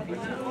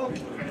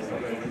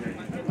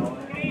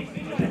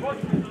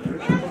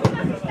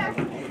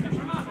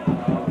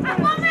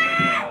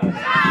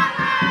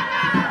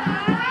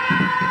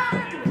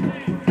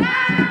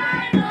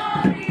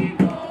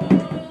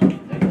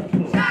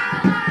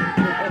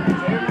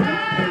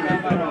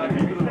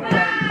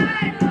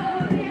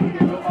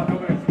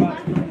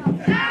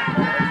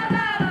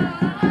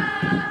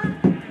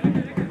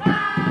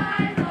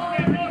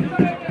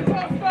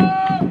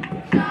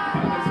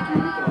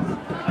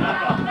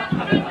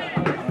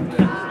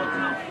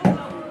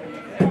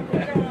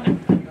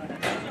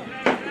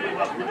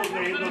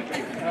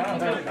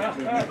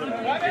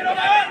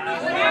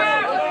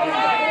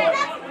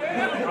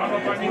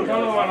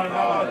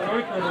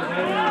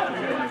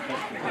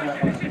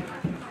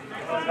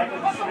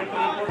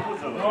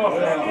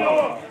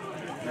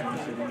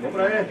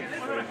 Dobre je.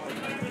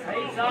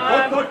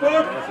 Poď!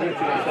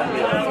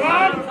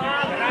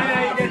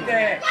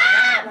 Idete!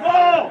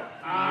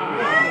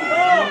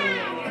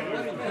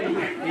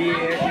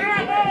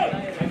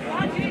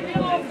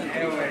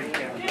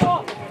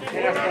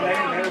 Teraz to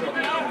neviem euro.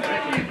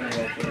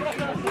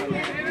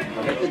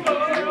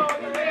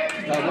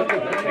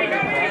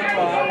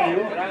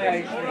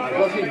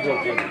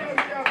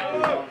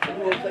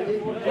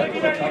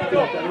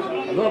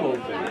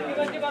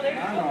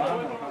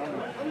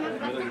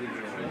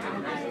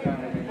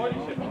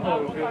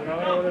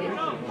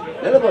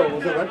 Lebo on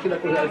sa začína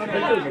akože aj si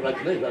predstavil, že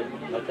začne,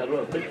 začal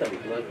rovať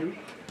predstaviť,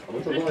 a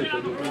potom volaj to,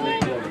 že úplne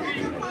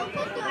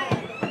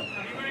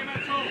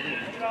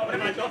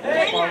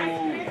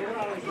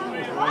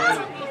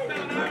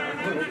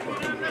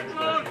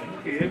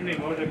Jemný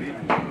môže byť.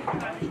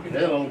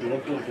 Nemám on tu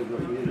okolo, že to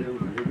je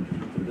už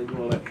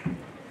ale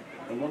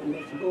to má byť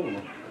asi dovno.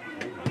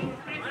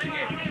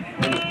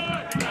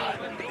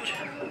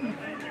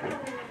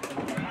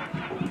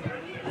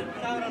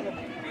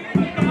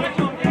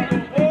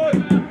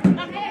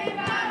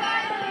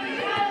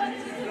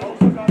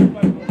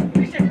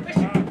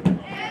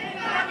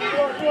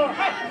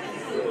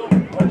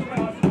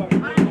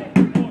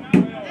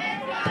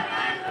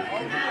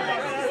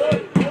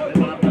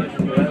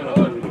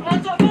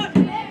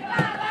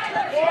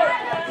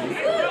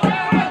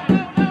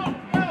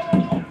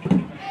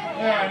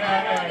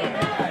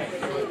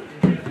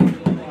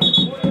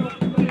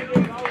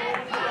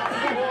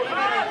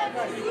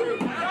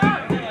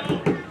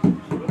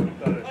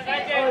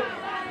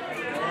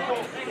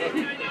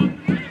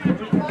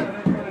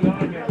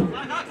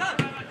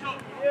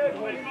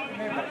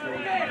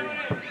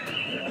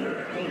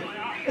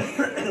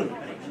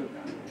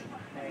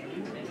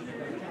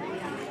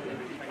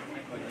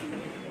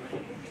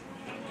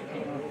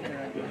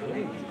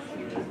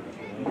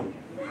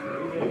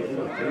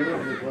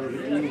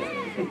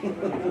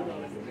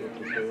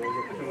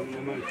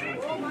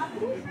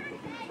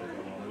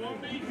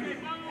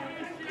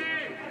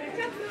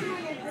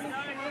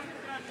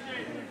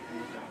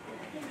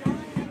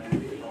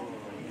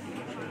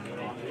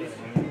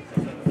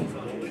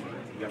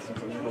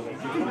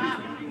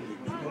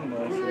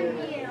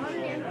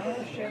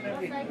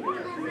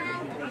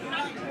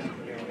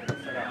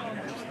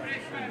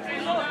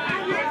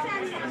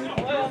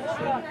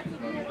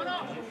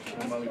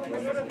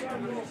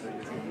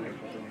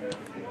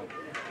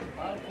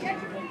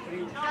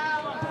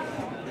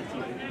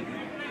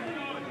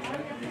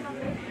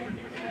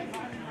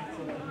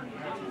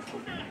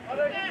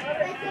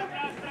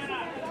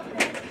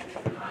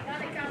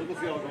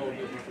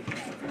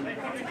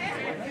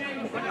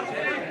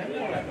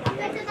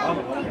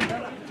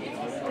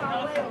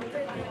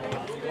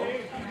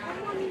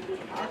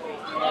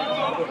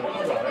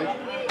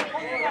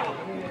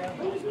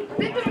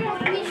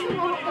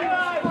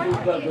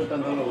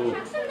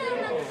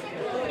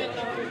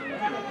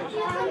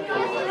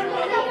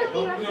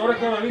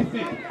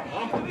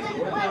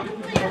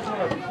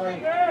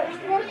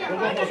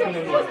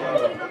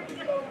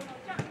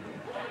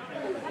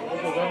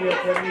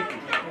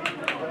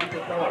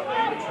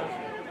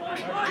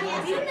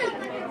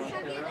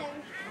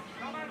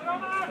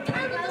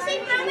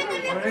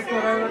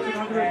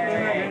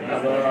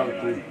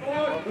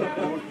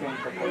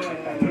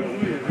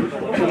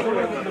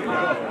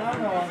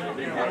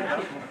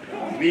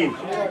 Vím.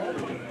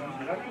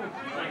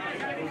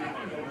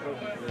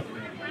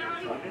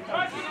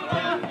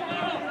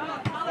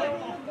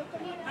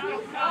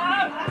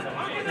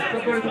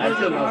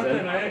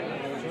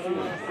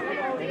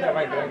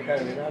 Dávaj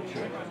brankárovi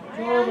radšej.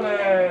 Dobre.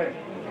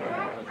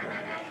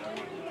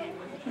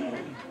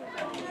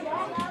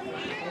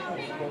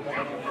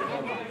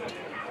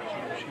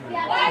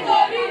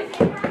 Vajnory!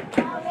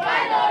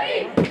 Vajnory!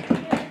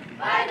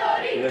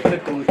 Vajnory! Ile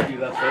sekund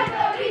chwila, co?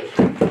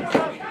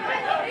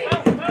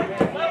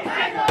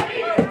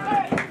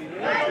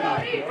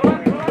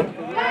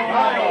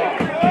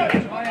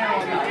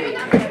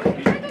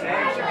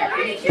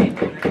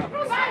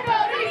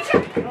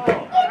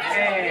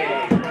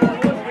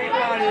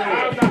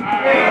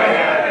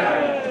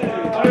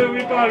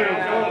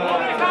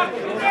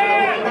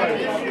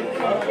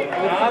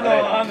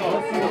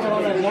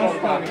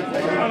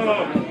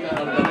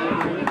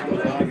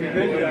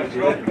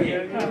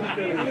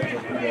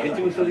 Keď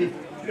ti museli...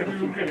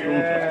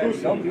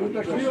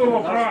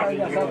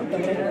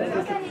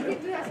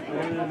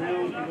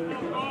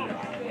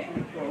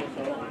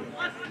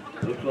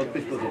 Došlo od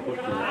 500 do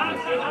počtu.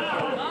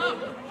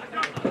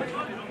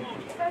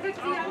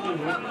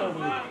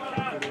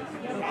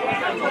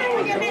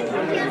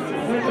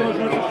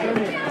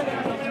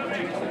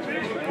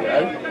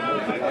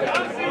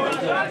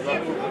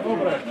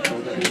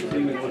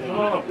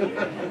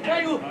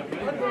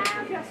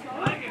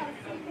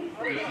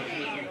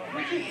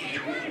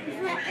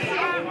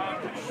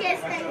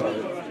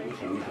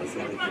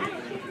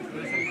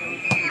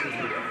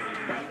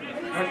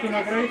 Máš tu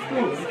na krajsku?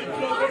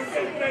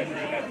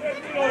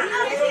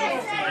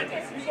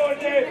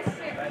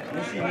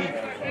 Musí mít.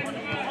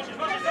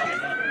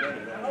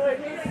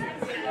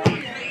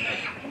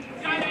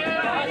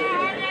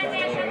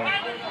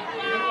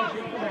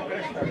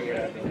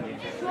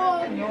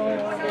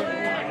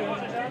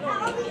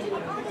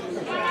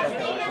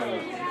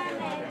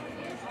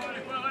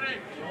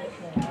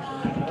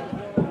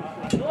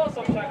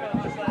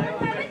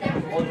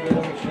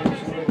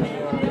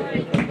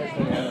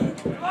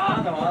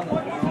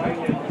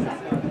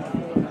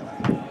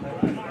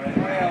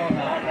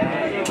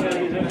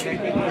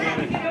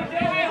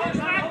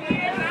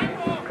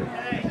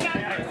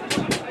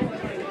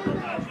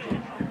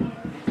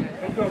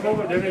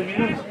 Koľko? 9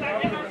 minút?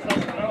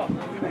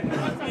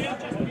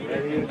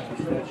 9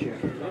 stačí.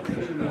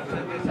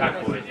 Tak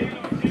pôjde.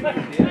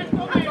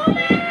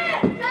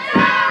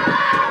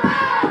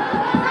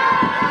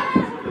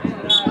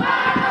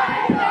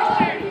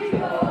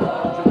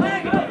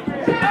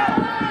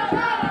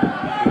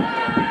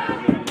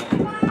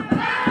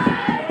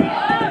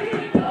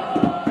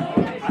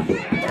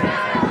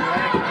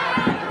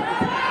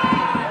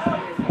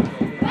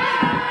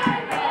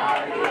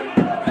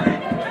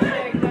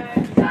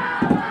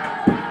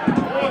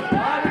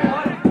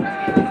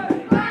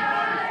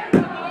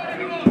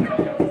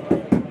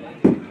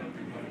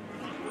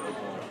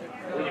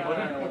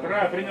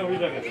 Pri ňom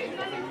vydane.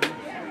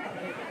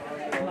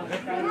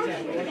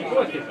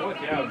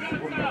 Poďte, ja už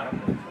poďte.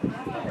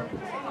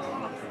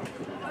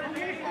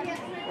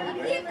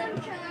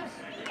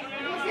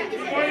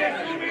 Moje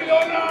 3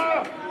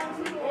 milióna!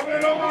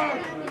 Overovan!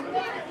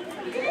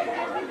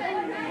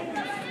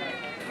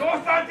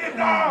 Zostaňte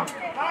tam!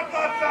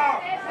 Natlať sa!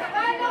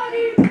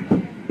 Vajnory!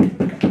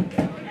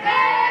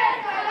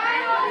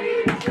 Vajnory!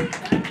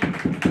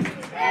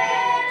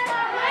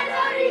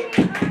 Vajnory!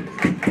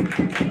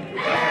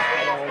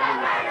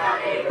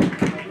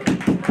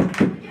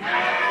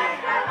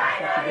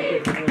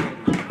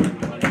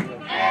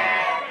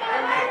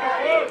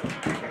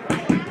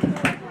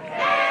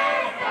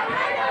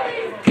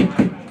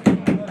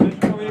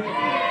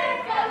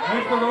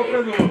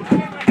 Dopredu.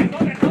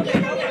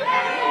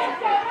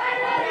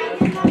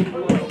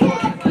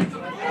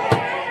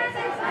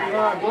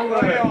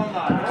 Dobre.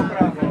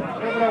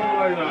 Dobravo,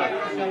 Leonard.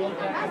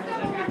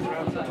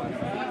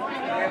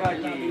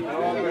 Nevadí,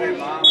 dobre,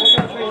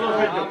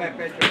 máme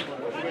Peťo.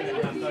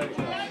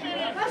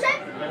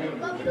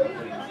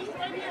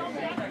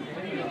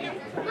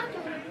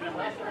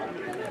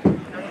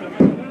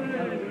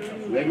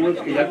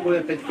 Vegulský, jak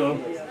bude teďko?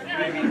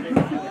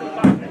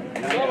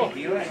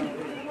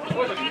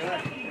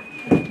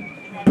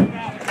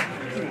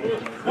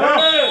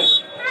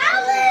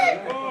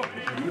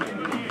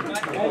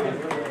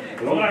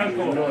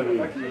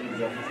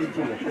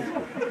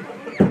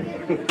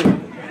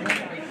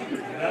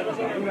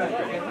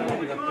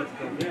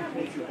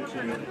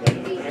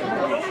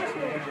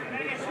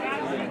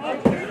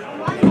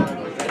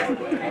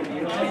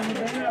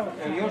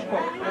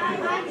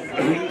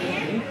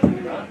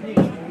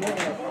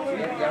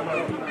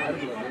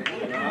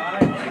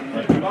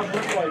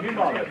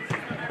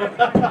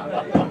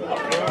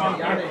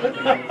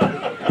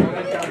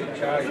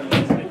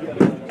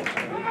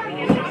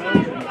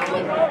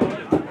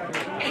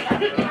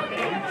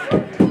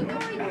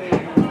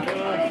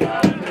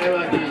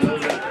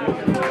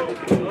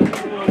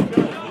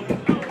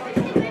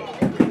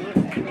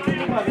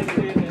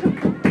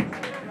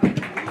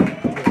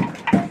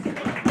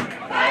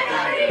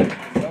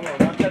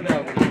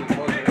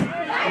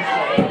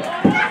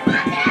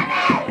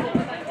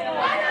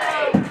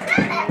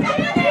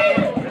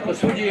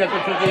 Jako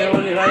čo ty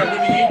Jelony hraje, ty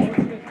vidíš?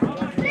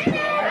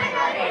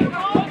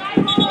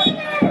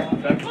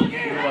 Tak,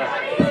 kurva.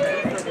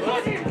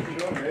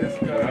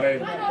 Ale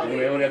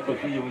Leon jako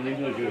chodí, on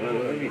někdo, že hraje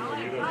velmi.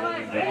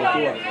 Jako tu.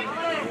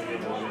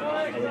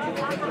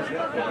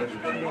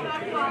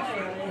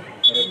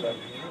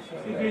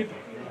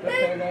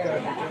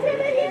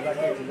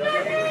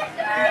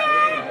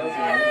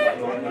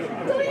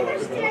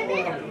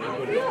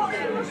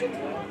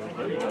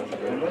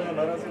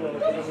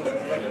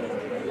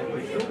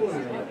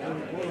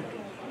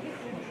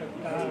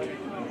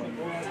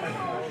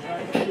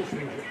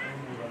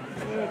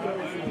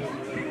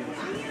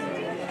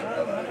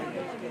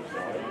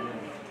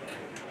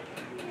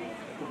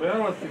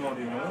 Veľa si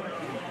mladý, ne?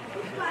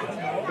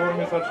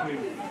 4-mesačný.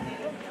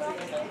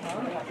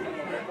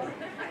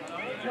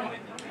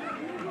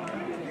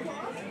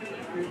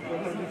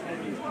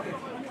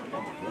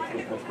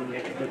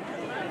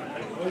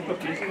 To je to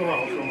písková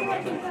osoba.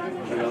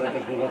 Ale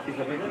tak to vlastní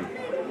sa pekne.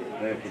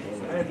 Ne,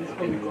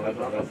 pískový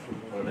kontrakt.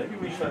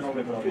 Nevymýšľaj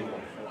nové pravidla.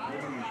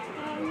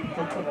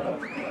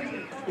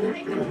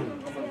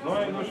 No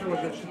je došlo,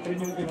 že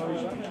 3 minúty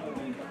navyše.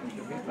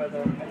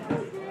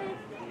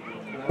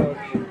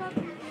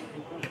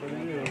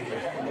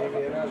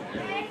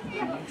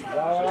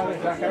 Zavolávame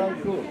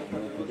záchranku.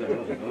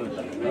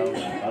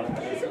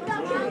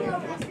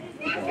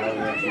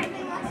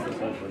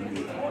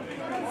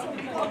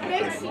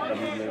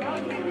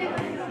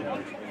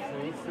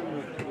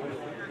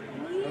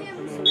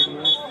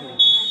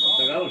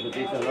 Tak áno, že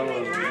ty sa hľadal,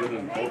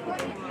 neviem, koľko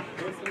tam.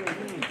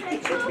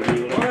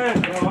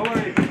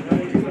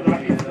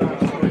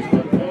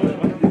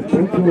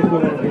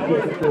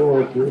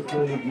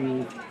 Thank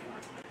you.